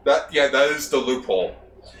 So That is the loophole.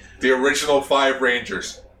 The original 5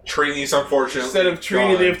 Rangers. Trini's unfortunately instead of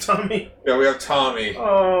Trini, gone. they have Tommy. Yeah, we have Tommy.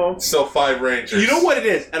 Oh. Still 5 Rangers. You know what it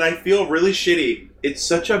is? And I feel really shitty. It's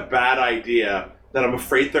such a bad idea that I'm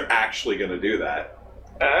afraid they're actually going to do that.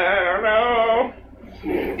 I don't know.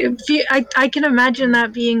 I can imagine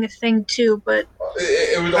that being a thing too, but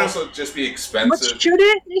It would also just be what expensive. should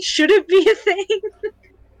it be a thing?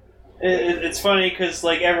 It's funny because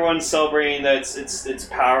like everyone's celebrating that it's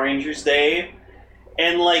Power Rangers Day,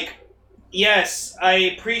 and like, yes, I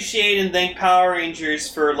appreciate and thank Power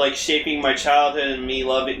Rangers for like shaping my childhood and me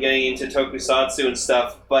loving getting into tokusatsu and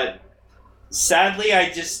stuff. But sadly, I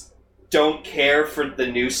just don't care for the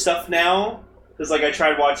new stuff now because like I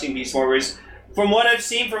tried watching Beast Morphers. From what I've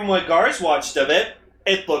seen, from what Gar's watched of it,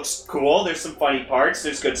 it looks cool. There's some funny parts.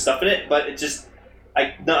 There's good stuff in it, but it just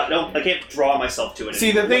I can't draw myself to it.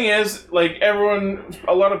 See, the thing is, like,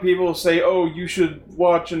 a lot of people say, oh, you should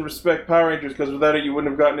watch and respect Power Rangers because without it you wouldn't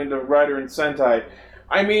have gotten into Rider and Sentai.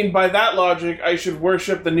 I mean, by that logic, I should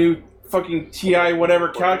worship the new fucking TI whatever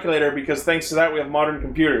calculator because thanks to that we have modern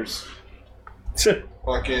computers.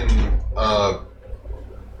 Fucking,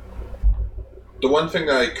 the one thing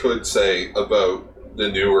that I could say about the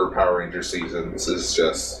newer Power Ranger seasons is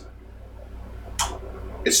just,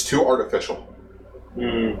 it's too artificial.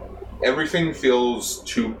 Everything feels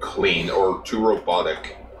too clean or too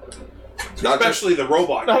robotic. Not Especially the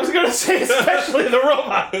robot. I was gonna say, especially the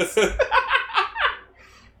robots.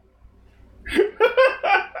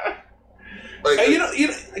 like, you know,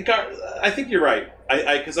 Gar, I think you're right.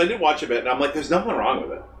 Because I did watch a bit, and I'm like, there's nothing wrong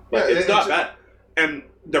with it. Like, Yeah, it's not bad, and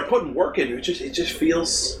they're putting work into it. It just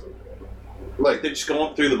feels like they're just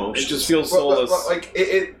going through the It motions. just feels but, soulless. like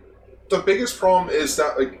the biggest problem is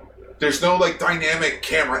that like there's no like dynamic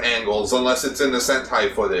camera angles unless it's in the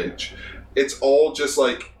Sentai footage. It's all just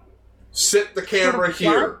like sit the camera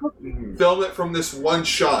here, film it from this one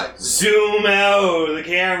shot. zoom out the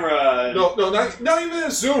camera. No, not even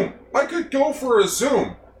a zoom. I could go for a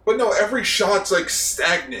zoom, but no, every shot's like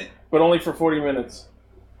stagnant. But only for 40 minutes.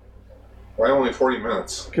 Why only 40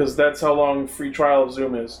 minutes? Because that's how long free trial of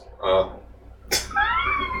Zoom is.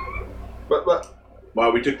 But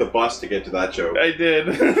Wow, we took the bus to get to that joke. I did.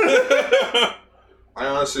 I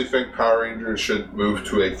honestly think Power Rangers should move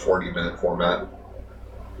to a 40-minute format.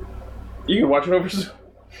 You can watch it over Zoom.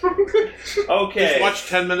 Okay. Just watch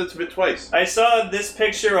 10 minutes of it twice. I saw this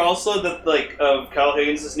picture also that like of Kyle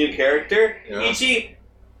Higgins' new character. Yeah. Ichi,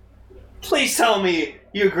 please tell me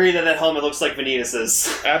you agree that helmet looks like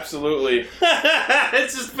Vanitas's. Absolutely.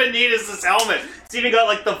 It's just Vanitas's helmet. It's even got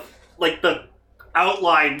like the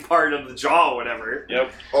outline part of the jaw or whatever.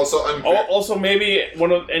 Yep. Also, I'm Also, maybe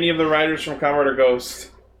any of the riders from Kamen Rider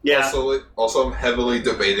Ghost. Yeah. Also, I'm heavily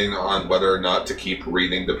debating on whether or not to keep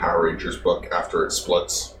reading the Power Rangers book after it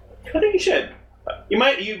splits. I think you should. You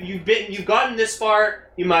might. You've gotten this far.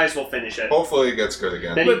 You might as well finish it. Hopefully, it gets good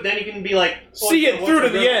again. Then you can be like, See it through to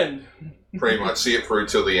the end. Pretty much, see it through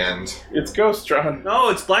till the end. It's Ghostron. No,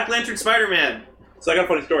 it's Black Lantern Spider-Man. So I got a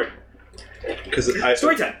funny story.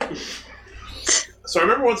 Story time. So I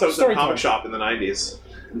remember once I was in a Story comic time. shop in the 90s,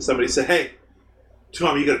 and somebody said, hey,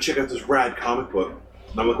 Tom, you gotta check out this rad comic book.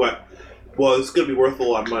 And I'm like, what? Well, it's gonna be worth a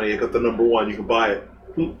lot of money. I got the #1, you can buy it.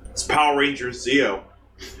 It's Power Rangers Zeo.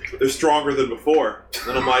 They're stronger than before.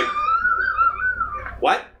 And I'm like,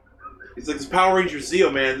 what? He's like, this Power Rangers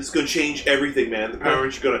Zeo, man, this is gonna change everything, man. The Power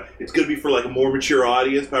Rangers it's gonna be for like a more mature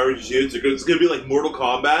audience. Power Rangers Zeo, it's gonna be like Mortal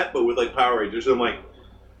Kombat, but with like Power Rangers. And I'm like,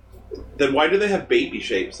 then why do they have baby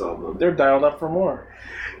shapes on them? They're dialed up for more.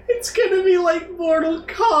 It's gonna be like Mortal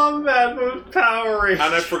Kombat with Power Rangers.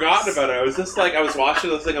 And I'd forgotten about it. I was just like, I was watching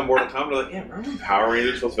this thing on Mortal Kombat. I'm like, yeah, remember when Power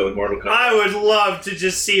Rangers supposed to be like Mortal Kombat? I would love to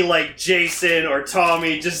just see like Jason or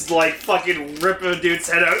Tommy just like fucking rip a dude's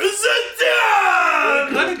head out. I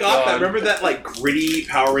Zidane! kind of got that. Remember that like gritty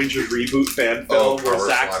Power Rangers reboot fan film where Power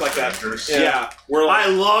Zack's Slash like that? Rangers. Yeah, where like, I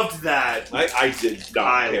loved that. I did not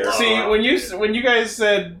I care. love- See, when you guys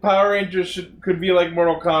said Power Rangers could be like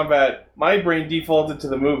Mortal Kombat, my brain defaulted to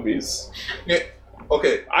the movies. Yeah.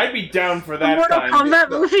 Okay, I'd be down for that Mortal time. Kombat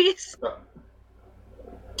No. movies?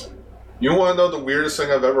 you want to know the weirdest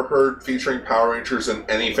thing I've ever heard featuring Power Rangers in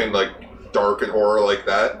anything like dark and horror like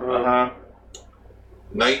that? Uh-huh.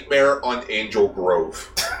 Nightmare on Angel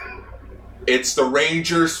Grove. It's the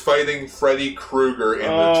Rangers fighting Freddy Krueger in the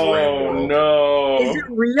Dream Oh, World. no. Is it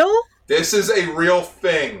real? This is a real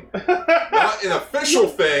thing. Not an official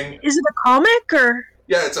thing. Is it a comic or?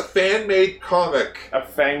 Yeah, it's a fan-made comic A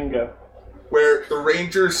fanga. where the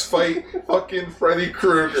Rangers fight fucking Freddy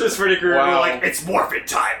Krueger. Just Freddy Krueger, Wow. like, it's morphin'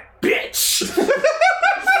 time, bitch!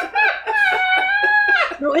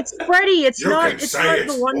 No, it's Freddy. It's You not. can It's say not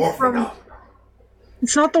it's the one orphan from. now.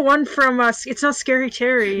 It's not the one from us. It's not Scary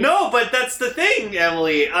Terry. No, but that's the thing,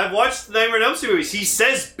 Emily. I've watched the Nightmare on Elm Street movies. He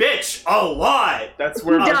says bitch a lot. That's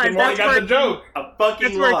where He does, fucking Wally that's got where the joke. A fucking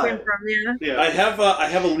That's where it lot. came from. Yeah. Yeah. I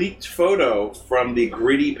have a leaked photo from the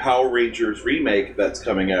gritty Power Rangers remake that's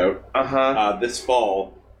coming out Uh-huh. this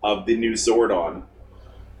fall of the new Zordon.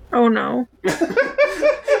 Oh no.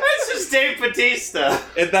 That's just Dave Bautista.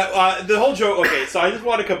 And that the whole joke. Okay, so I just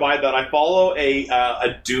want to combine that. I follow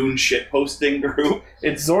a Dune shitposting group,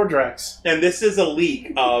 It's Zordrax. and this is a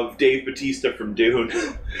leak of Dave Bautista from Dune.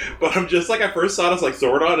 But I'm just like, I first saw it, I was like,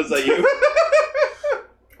 Zordon, is that you?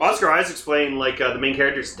 Oscar Isaac's playing like the main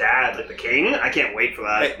character's dad, like the king. I can't wait for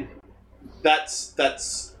that. Hey, that's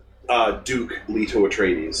Duke Leto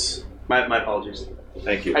Atreides. My apologies.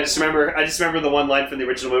 Thank you. I just remember the one line from the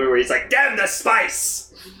original movie where he's like, "Damn the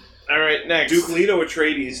spice!" All right, next. Duke Leto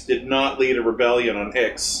Atreides did not lead a rebellion on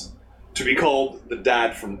Ix to be called the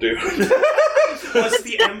dad from Dune. What's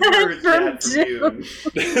the Emperor From dad from Dune. Dune?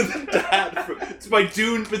 The dad from, it's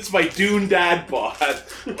my Dune dad bod.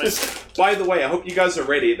 By the way, I hope you guys are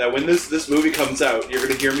ready that when this movie comes out, you're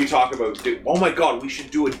going to hear me talk about Dune. Oh my god, we should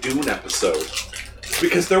do a Dune episode.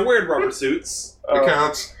 Because they're wearing rubber suits. It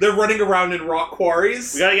counts. They're running around in rock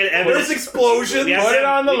quarries. We gotta get Evan. There's explosions. We have Put to it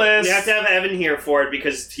have- on the we- list. We have to have Evan here for it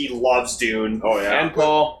because he loves Dune. Oh yeah. And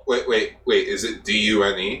Paul. Wait. Is it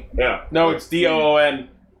Dune? Yeah. No, it's Doon.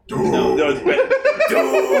 No, it's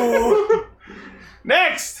Dune.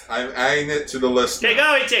 Next! I'm adding it to the list. Okay,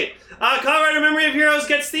 now. go, HA. Kamen Rider Memory of Heroes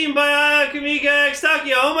gets themed by Kamika X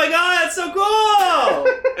Takio. Oh my god, that's so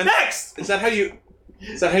cool! And Next! Is that how you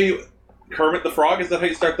Kermit the Frog? Is that how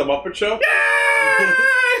you start the Muppet Show?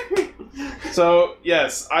 So,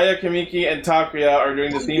 yes, Aya Kamiki and Takuya are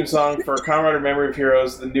doing the theme song for Kamen Rider Memory of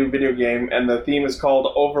Heroes, the new video game, and the theme is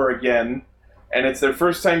called Over Again. And it's their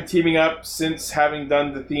first time teaming up since having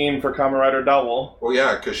done the theme for Kamen Rider Double. Well,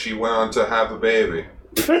 yeah, because she went on to have a baby.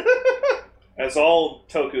 As all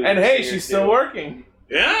Toku. And hey, singers she's still do. working.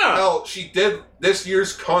 Yeah. Hell, she did this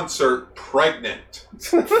year's concert pregnant.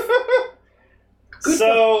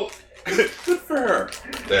 So, Good for her.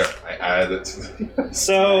 There, I added it to the...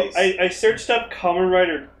 so Nice. I searched up Kamen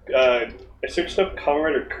Rider. I searched up Kamen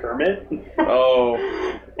Rider Kermit, Oh.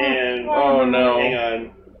 and Oh no. hang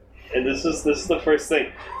on. And this is the first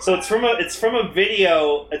thing. So it's from a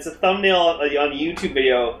video. It's a thumbnail on a YouTube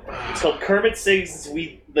video. It's called Kermit Sings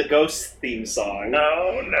the Ghost theme song.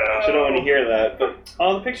 No, no. I don't want to hear that, but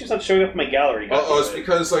the picture's not showing up in my gallery. Oh, it's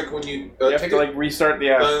because, like, when you... You have take to, a, like, restart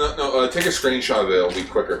the app. no, take a screenshot of it, it'll be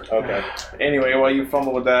quicker. Okay. Anyway, while you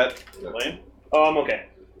fumble with that. Oh, I'm okay.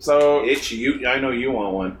 So, Itchy, you. I know you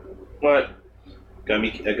want one. what?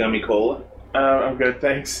 A gummy cola. I'm good,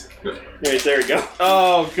 thanks. Right, there we go.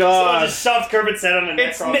 Oh, Someone God. just shoved Kermit's head on a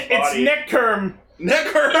It's Necron's body. Nick Kerm. It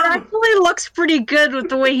Necker. actually looks pretty good with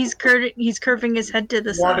the way he's curving his head to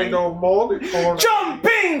the Wanna side. know more?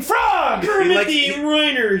 Jumping Frog! Kermit likes- the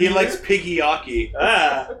Reiner. He likes piggy yaki.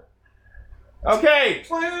 Okay.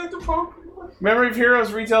 Plant the Pokemon. Memory of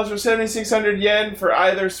Heroes retails for 7,600 yen for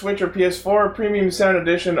either Switch or PS4. Premium Sound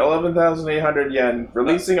Edition, 11,800 yen.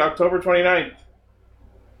 Releasing October 29th.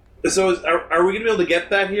 So are we gonna be able to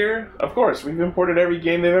get that here? Of course, we've imported every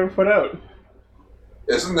game they've ever put out.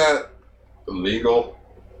 Isn't that illegal?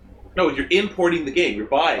 No, you're importing the game. You're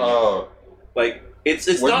buying. it. Like it's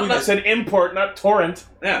When not. we I Not said import, not torrent.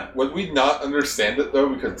 yeah. Would we not understand it, though,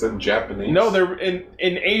 because it's in Japanese? No, they're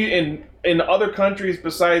in other countries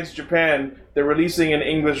besides Japan. They're releasing an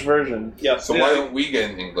English version. Yep. So why don't we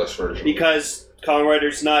get an English version? Because Kamen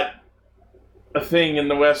Rider's not. A thing in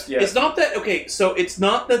the West yet. It's not that okay. So it's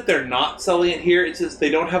not that they're not selling it here. It's just they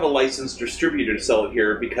don't have a licensed distributor to sell it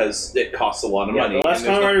here because it costs a lot of money. The last and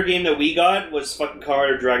there's Kamen no- Rider game that we got was fucking Kamen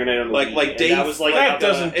Rider Dragonite on the Like- Wii, like and Dave- that was like that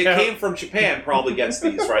doesn't It count. came from Japan. Probably gets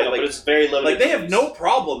these right. but Like it's very limited. like they have release. no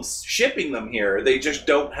problems shipping them here. They just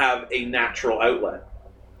don't have a natural outlet.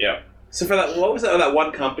 Yeah. So for that, what was that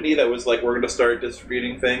one company that was like, we're going to start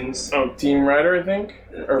distributing things? Oh, Team Rider, I think,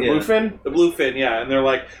 or Yeah. Bluefin. The Bluefin, yeah. And they're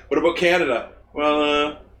like, what about Canada?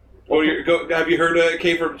 Well, have you heard it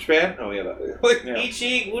came from Japan? Oh yeah, that, like, Yeah.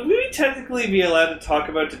 Ichi, would we technically be allowed to talk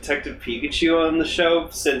about Detective Pikachu on the show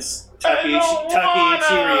since Takeuchi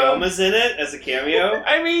Ryoma's in it as a cameo.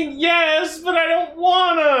 I mean, yes, but I don't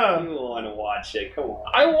wanna. You want to watch it? Come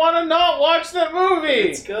on. I wanna not watch that movie.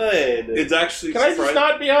 It's good. It's actually. Can I just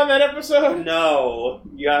not be on that episode? No,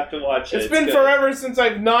 you have to watch it. It's been good. forever since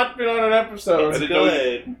I've not been on an episode. It's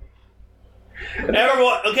good.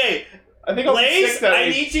 Everyone, okay. I think I'll be Blaze, sick that I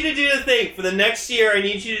week. need you to do the thing. For the next year, I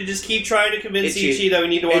need you to just keep trying to convince Itchy. Ichi that we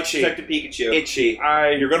need to watch Itchy. Detective Pikachu. Itchy.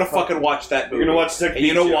 You're gonna fucking watch that movie. You're gonna watch Detective And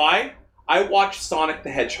you know Pikachu. why? I watched Sonic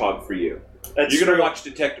the Hedgehog for you. That's You're gonna true. watch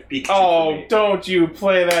Detective Pikachu for Oh, me. don't you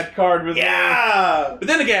play that card with me. Yeah! But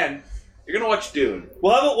then again, you're gonna watch Dune.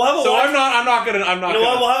 We'll have a So watch. I'm not You know what?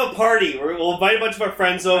 gonna. We'll have a party. We'll invite a bunch of our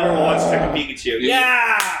friends over and we'll watch Detective Pikachu. Yeah.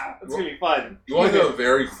 Yeah! That's gonna be fun. You want to know a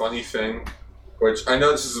very funny thing? Which I know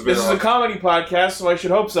this has been This is a comedy podcast, so I should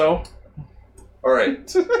hope so. all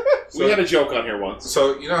right. We had a joke on here once.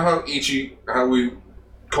 So you know how we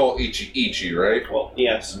call Ichi, right? Well,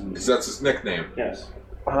 yes. Because that's his nickname. Yes.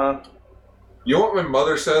 Uh-huh. You know what my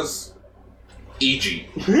mother says? Ichi.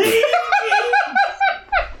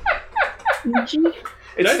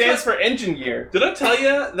 It Did I stands for engine gear. Did I tell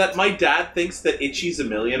you that my dad thinks that Itchy's a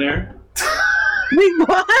millionaire? Wait,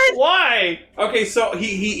 what? Why? Okay, so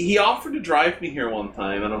he offered to drive me here one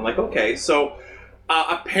time, and I'm like, okay. So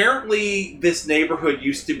apparently, this neighborhood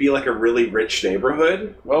used to be like a really rich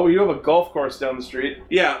neighborhood. Well, you have a golf course down the street.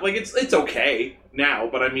 Yeah, like it's okay now,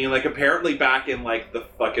 but I mean, like apparently back in like the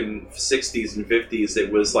fucking 60s and 50s,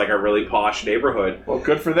 it was like a really posh neighborhood. Well,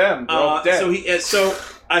 good for them. They're all dead.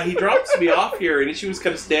 He drops me off here, and she was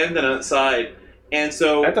kind of standing outside. And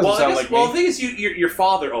so, That doesn't sound like me. the thing is, your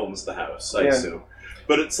father owns the house, I Yeah. assume.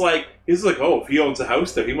 But it's like he's like, oh, if he owns a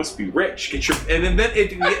house there, he must be rich. And then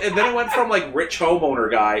it went from like rich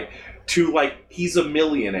homeowner guy to like he's a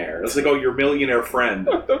millionaire. It's like, oh, your millionaire friend.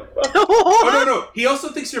 Oh no, he also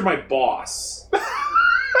thinks you're my boss.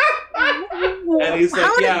 And he's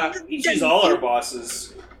like, yeah. Ichi's all our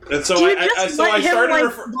bosses. And so Do you I just let him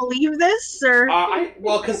started believe this, or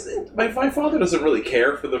because my father doesn't really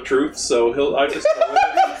care for the truth, so I just go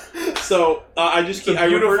with it. So I just It's a I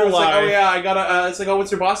referred to beautiful him, it's like, lie. oh yeah, I gotta. It's like, oh,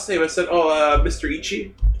 what's your boss's name? I said, oh, Mr.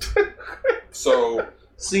 Ichi, So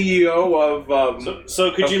CEO of.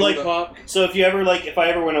 So could of you like? Food Pop. So if I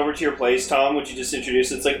ever went over to your place, Tom, would you just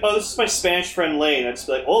introduce it? It's like, oh, this is my Spanish friend Lane. I'd just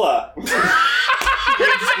be like, hola. You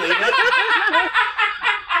just leave it?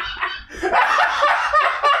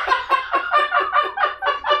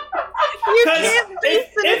 you Because can't face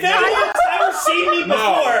if anyone's ever seen me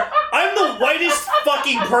before, I'm the whitest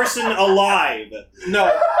fucking person alive.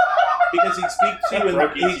 No, because he'd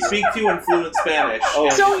speak to you in fluent Spanish. Oh.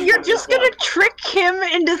 So you're just gonna trick him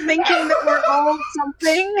into thinking that we're all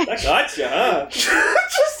something? I gotcha, huh?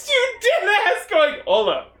 Just you dead ass going,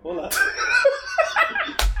 hola. Hola.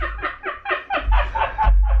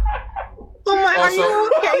 Oh my, are Also-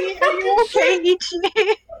 you okay? Are you okay,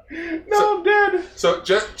 Ichi? No, I'm dead. So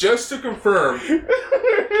just to confirm,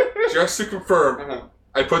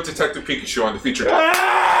 I put Detective Pikachu on the feature doc.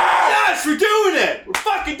 Yes, we're doing it! We're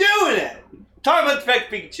fucking doing it! Talking about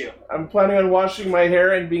Detective Pikachu. I'm planning on washing my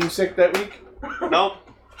hair and being sick that week. Nope.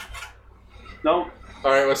 Nope.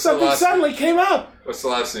 All right, what's Something the last? suddenly came up. What's the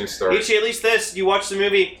last news story? Ichi, at least this. You watch the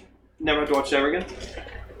movie, never have to watch it ever again.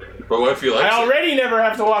 But what if you like? I already never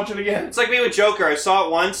have to watch it again. It's like me with Joker. I saw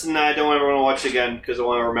it once, and I don't ever want to watch it again because I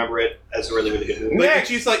want to remember it as a really, really good movie. Like,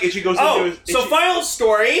 Itchy's like, Itchy goes Oh, into his. so Itchy- final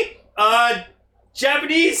story.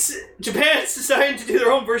 Japan's deciding to do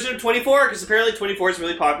their own version of 24 because apparently 24 is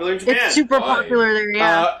really popular in Japan. It's super Why? popular there,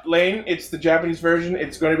 yeah. Lane, it's the Japanese version.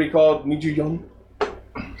 It's going to be called Nijuyon.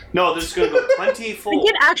 No, they're just going to go 24. I think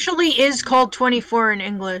it actually is called 24 in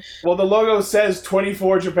English. Well, the logo says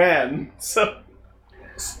 24 Japan. So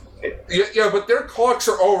Yeah, but their clocks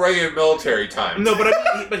are already in military time. No,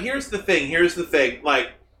 but here's the thing.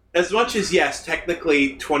 Like, as much as yes,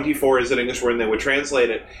 technically 24 is an English word and they would translate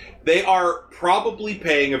it, they are probably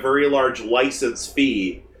paying a very large license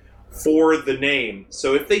fee for the name.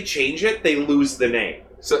 So if they change it, they lose the name.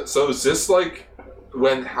 So is this like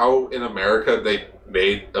how in America they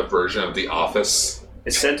made a version of The Office?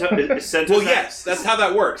 Is Sento Well, yes, that's how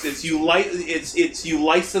that works. It's you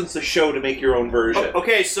license a show to make your own version.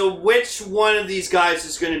 Okay, so which one of these guys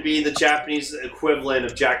is going to be the Japanese equivalent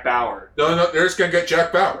of Jack Bauer? No, they're just gonna get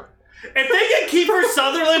Jack Bauer. If they can keep her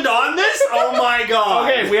Sutherland on this, oh my god!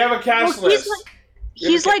 okay, we have a cast Well, list.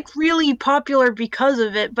 he's like really popular because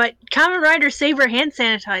of it, but Kamen Rider Saber hand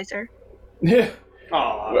sanitizer. Yeah.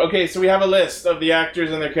 Aw. Okay, so we have a list of the actors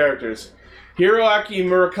and their characters. Hiroaki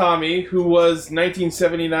Murakami, who was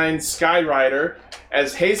 1979 Sky Rider,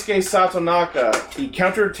 as Heisuke Satonaka, the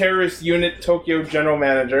counter-terrorist unit Tokyo general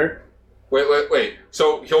manager. Wait.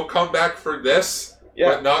 So he'll come back for this,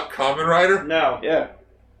 but not Kamen Rider? No. Yeah.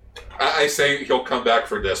 I say he'll come back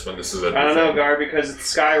for this when this is a new I don't know, thing. Gar, because it's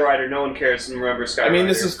Sky Rider. No one cares and remember Sky Rider. I mean,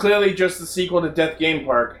 this is clearly just the sequel to Death Game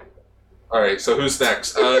Park. Alright, so who's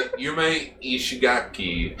next? Yume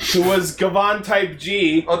Ishigaki. Who was Gavan Type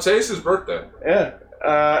G, Oh, today's his birthday.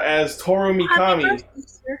 as Toru Happy Mikami, birthday,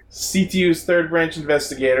 sir. CTU's third branch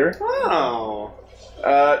investigator. Oh.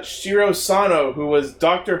 Shiro Sano, who was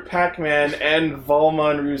Dr. Pac-Man and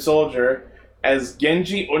Volma and Ryusoldier, as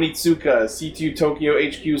Genji Onitsuka, CTU Tokyo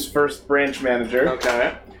HQ's first branch manager.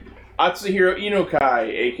 Okay. Atsuhiro Inokai,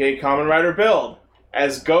 aka Kamen Rider Build,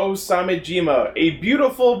 as Go Samejima, a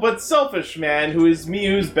beautiful but selfish man who is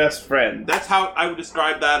Miyu's best friend. That's how I would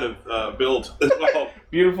describe that of Build as well.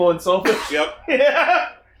 Beautiful and selfish? Yep. Yeah.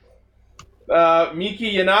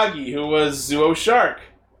 Miki Yanagi, who was Zuo Shark,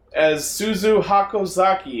 as Suzu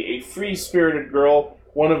Hakozaki, a free-spirited girl,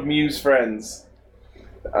 one of Miyu's friends.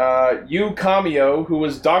 Yu Kamio, who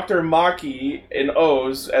was Dr. Maki in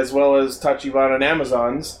O's, as well as Tachibana and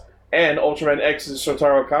Amazons, and Ultraman X's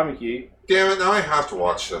Shotaro Kamiki, Damn it, now I have to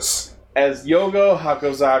watch this. as Yogo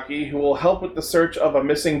Hakozaki, who will help with the search of a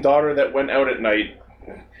missing daughter that went out at night.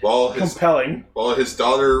 Well, Compelling. his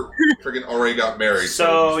daughter friggin' already got married.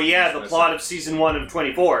 So, he's yeah, the missing. plot of Season 1 of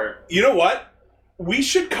 24. You know what? We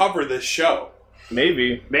should cover this show.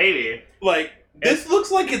 Maybe. Maybe. Like, this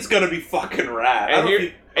looks like it's gonna be fucking rad. I And, don't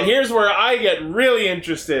think- and here's where I get really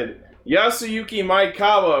interested. Yasuyuki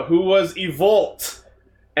Maekawa, who was Evolt,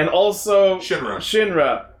 and also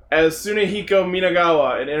Shinra. as Tsunehiko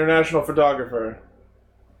Minagawa, an international photographer.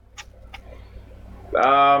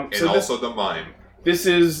 And So also the mime. this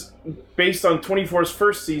is based on 24's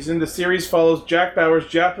first season. The series follows Jack Bauer's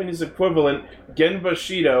Japanese equivalent, Genba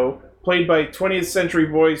Shido, played by 20th Century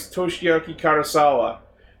Boys Toshiaki Karasawa,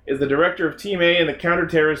 is the director of Team A in the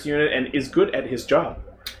counter-terrorist unit and is good at his job.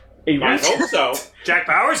 I hope so. Jack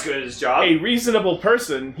Bauer's good at his job. A reasonable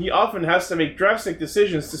person, he often has to make drastic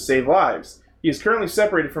decisions to save lives. He is currently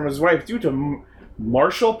separated from his wife due to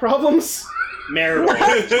marital problems. Marital.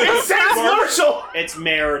 It says Marshall! It's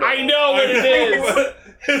marital. I know what it is!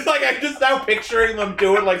 It's like I'm just now picturing them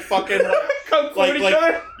doing like fucking Kung fu like each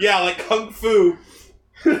other? yeah, like kung fu.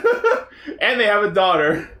 And they have a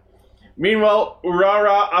daughter. Meanwhile,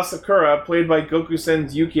 Urara Asakura, played by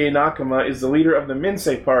Goku-sen's Yukie Nakama, is the leader of the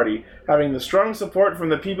Minsei Party. Having the strong support from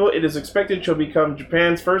the people, it is expected she'll become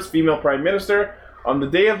Japan's first female prime minister. On the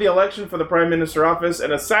day of the election for the prime minister office,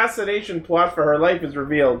 an assassination plot for her life is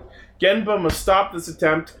revealed. Genba must stop this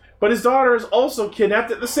attempt, but his daughter is also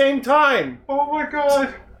kidnapped at the same time. Oh my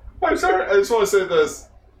god. I'm sorry, I just want to say this.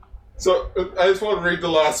 So, I just want to read the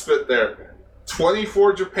last bit there.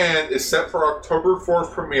 24 Japan is set for October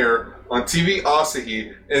 4th premiere on TV Asahi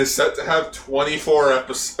and is set to have 24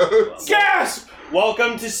 episodes. Gasp!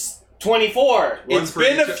 Welcome to 24. One It's for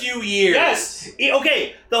been each- a few years. Yes.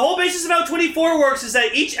 Okay. The whole basis of how 24 works is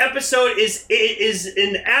that each episode is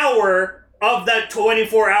an hour of that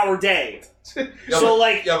 24-hour day. Yeah, So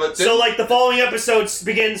like, but so like the following episode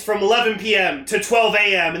begins from 11 p.m. to 12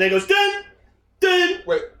 a.m. and then goes dun dun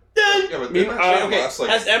Wait. dun. Yeah, but didn't that show Okay. last, like,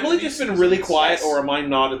 Has Emily just been really quiet, or am I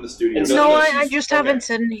not in the studio? It's- No, no, I she's- just okay. haven't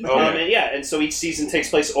said anything. Oh. And so each season takes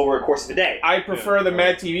place over a course of a day. I prefer the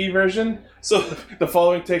Mad TV version. So The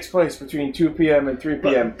following takes place between 2 p.m. and 3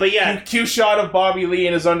 p.m. But yeah, Cue shot of Bobby Lee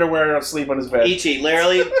in his underwear asleep on his bed. Ichi,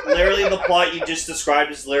 literally the plot you just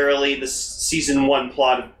described is literally the season 1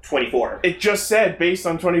 plot of 24. It just said based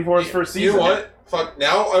on 24's first season. You know what? Fuck,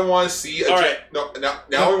 now I want to see a All right. now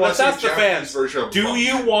I want Let's to see a ask the Japanese fans. version of do Monk.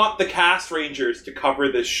 you want the cast rangers to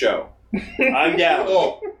cover this show? I'm down.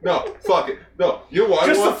 Oh, no, fuck it. No, you know what?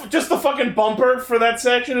 I want? Just the fucking bumper for that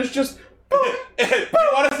section is just You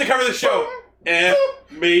want us to cover the show?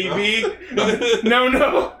 Maybe.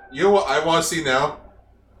 no. You know what I want to see now?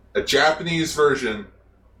 A Japanese version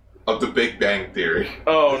of The Big Bang Theory,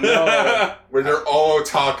 Oh no, where they're all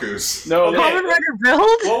otakus. no. Okay. Kamen Rider Build?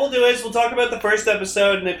 What we'll do is we'll talk about the first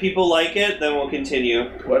episode, and if people like it, then we'll continue.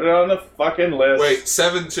 Put it on the fucking list. Wait,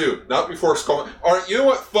 7-2, not before Skullman. Alright, you know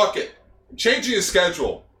what? Fuck it. I'm changing the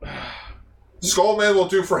schedule. Skullman will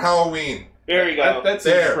do for Halloween. There we go. That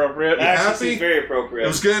seems There. appropriate. Yeah. Actually, happy? seems very It appropriate.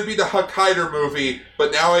 was gonna be the Hokkaido movie,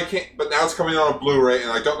 but now I can't. But now it's coming on a Blu-ray,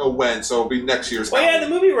 and I don't know when, so it'll be next year's. Oh yeah, the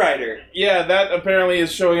Halloween. movie writer. Yeah, that apparently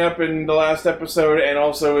is showing up in the last episode, and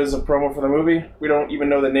also is a promo for the movie. We don't even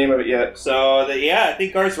know the name of it yet. So I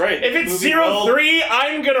think Gar's right. If it's Movie will- 03,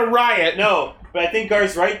 I'm gonna riot. No, but I think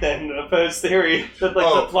Gar's right then of his theory that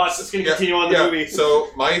the plot's just going to continue on the movie. So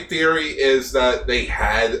my theory is that they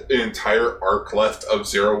had an entire arc left of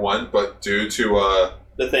 01, but due to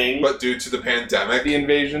the thing. But due to the pandemic, The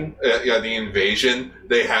invasion. the invasion,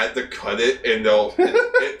 they had to cut it, and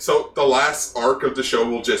so the last arc of the show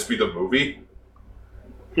will just be the movie.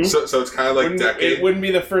 So it's kind of like decade. It wouldn't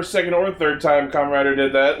be the first, second, or third time Kamen Rider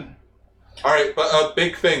did that. All right, but a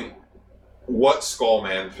big thing. What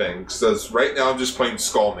Skullman thinks? Because right now I'm just playing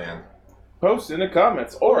Skullman. Post in the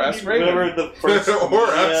comments or ask Raven. Remember the first Or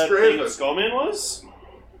ask thing Raven. of Skullman was?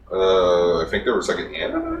 I think there was like an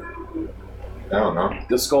anime. I don't know.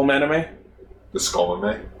 The Skull Anime. The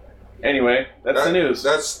Skullman. Anyway, that's the news.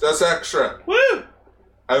 That's extra. Woo!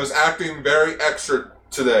 I was acting very extra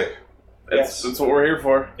today. That's what we're here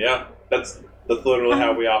for. Yeah, that's literally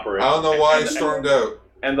how we operate. I don't know why I stormed out.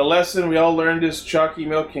 And the lesson we all learned is chalky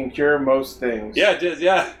milk can cure most things. Yeah, it did.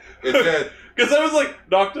 Yeah, It did. because I was like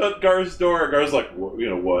knocked on Gar's door. Gar's like, you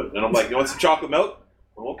know what? And I'm like, you want some chocolate milk?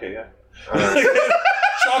 Oh, okay, yeah.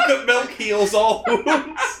 Chocolate milk heals all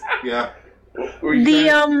wounds. Yeah. Were you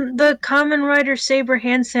trying- The Kamen Rider Saber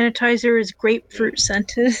hand sanitizer is grapefruit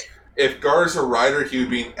scented. If Gar's a rider, he would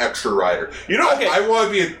be an extra rider. You know, okay. I want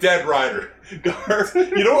to be a dead rider. Gar,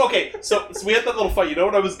 you know, okay, so we had that little fight. You know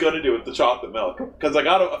what I was going to do with the chocolate milk? Because I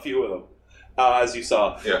got a few of them, as you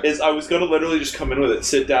saw. Yeah. Is I was going to literally just come in with it,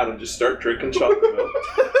 sit down, and just start drinking chocolate milk.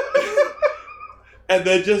 and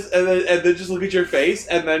then just look at your face,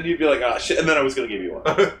 and then you'd be like, "Ah, shit!" And then I was going to give you one.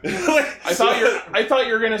 I thought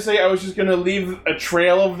you were gonna say I was just gonna leave a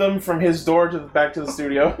trail of them from his door to back to the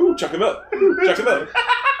studio. Ooh, chocolate milk. Chocolate milk.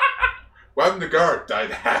 Webm Nagar died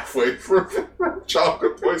halfway from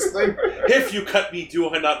chocolate poisoning. If you cut me, do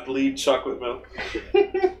I not bleed chocolate milk?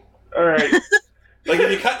 All right. Like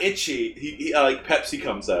if you cut Itchy, he like Pepsi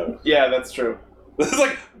comes out. Yeah, that's true. It's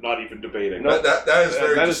like not even debating. No. That is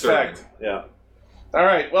very That is disturbing. fact. Yeah. All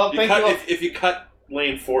right. Well, thank you. All. If you cut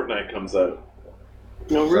Lane, Fortnite comes out.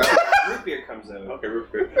 No, root beer comes out. Okay,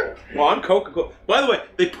 root beer. Well, I'm Coca-Cola. By the way,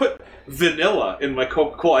 they put vanilla in my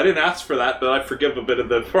Coca-Cola. I didn't ask for that, but I forgive a bit of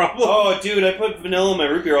the problem. Oh, dude, I put vanilla in my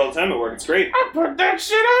root beer all the time at work. It's great. I put that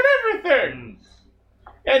shit on everything.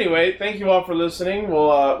 Anyway, thank you all for listening.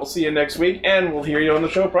 We'll see you next week, and we'll hear you on the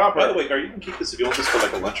show proper. By the way, Gar, you can keep this if you want this for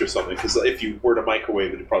like a lunch or something, because if you were to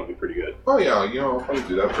microwave it, it'd probably be pretty good. Oh yeah, I'll probably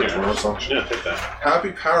do that for tomorrow. So. Yeah, take that.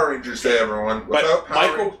 Happy Power Rangers Day, everyone. Without But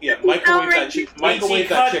Power microwave that chicken.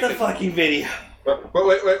 Cut the fucking video. But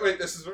wait, this is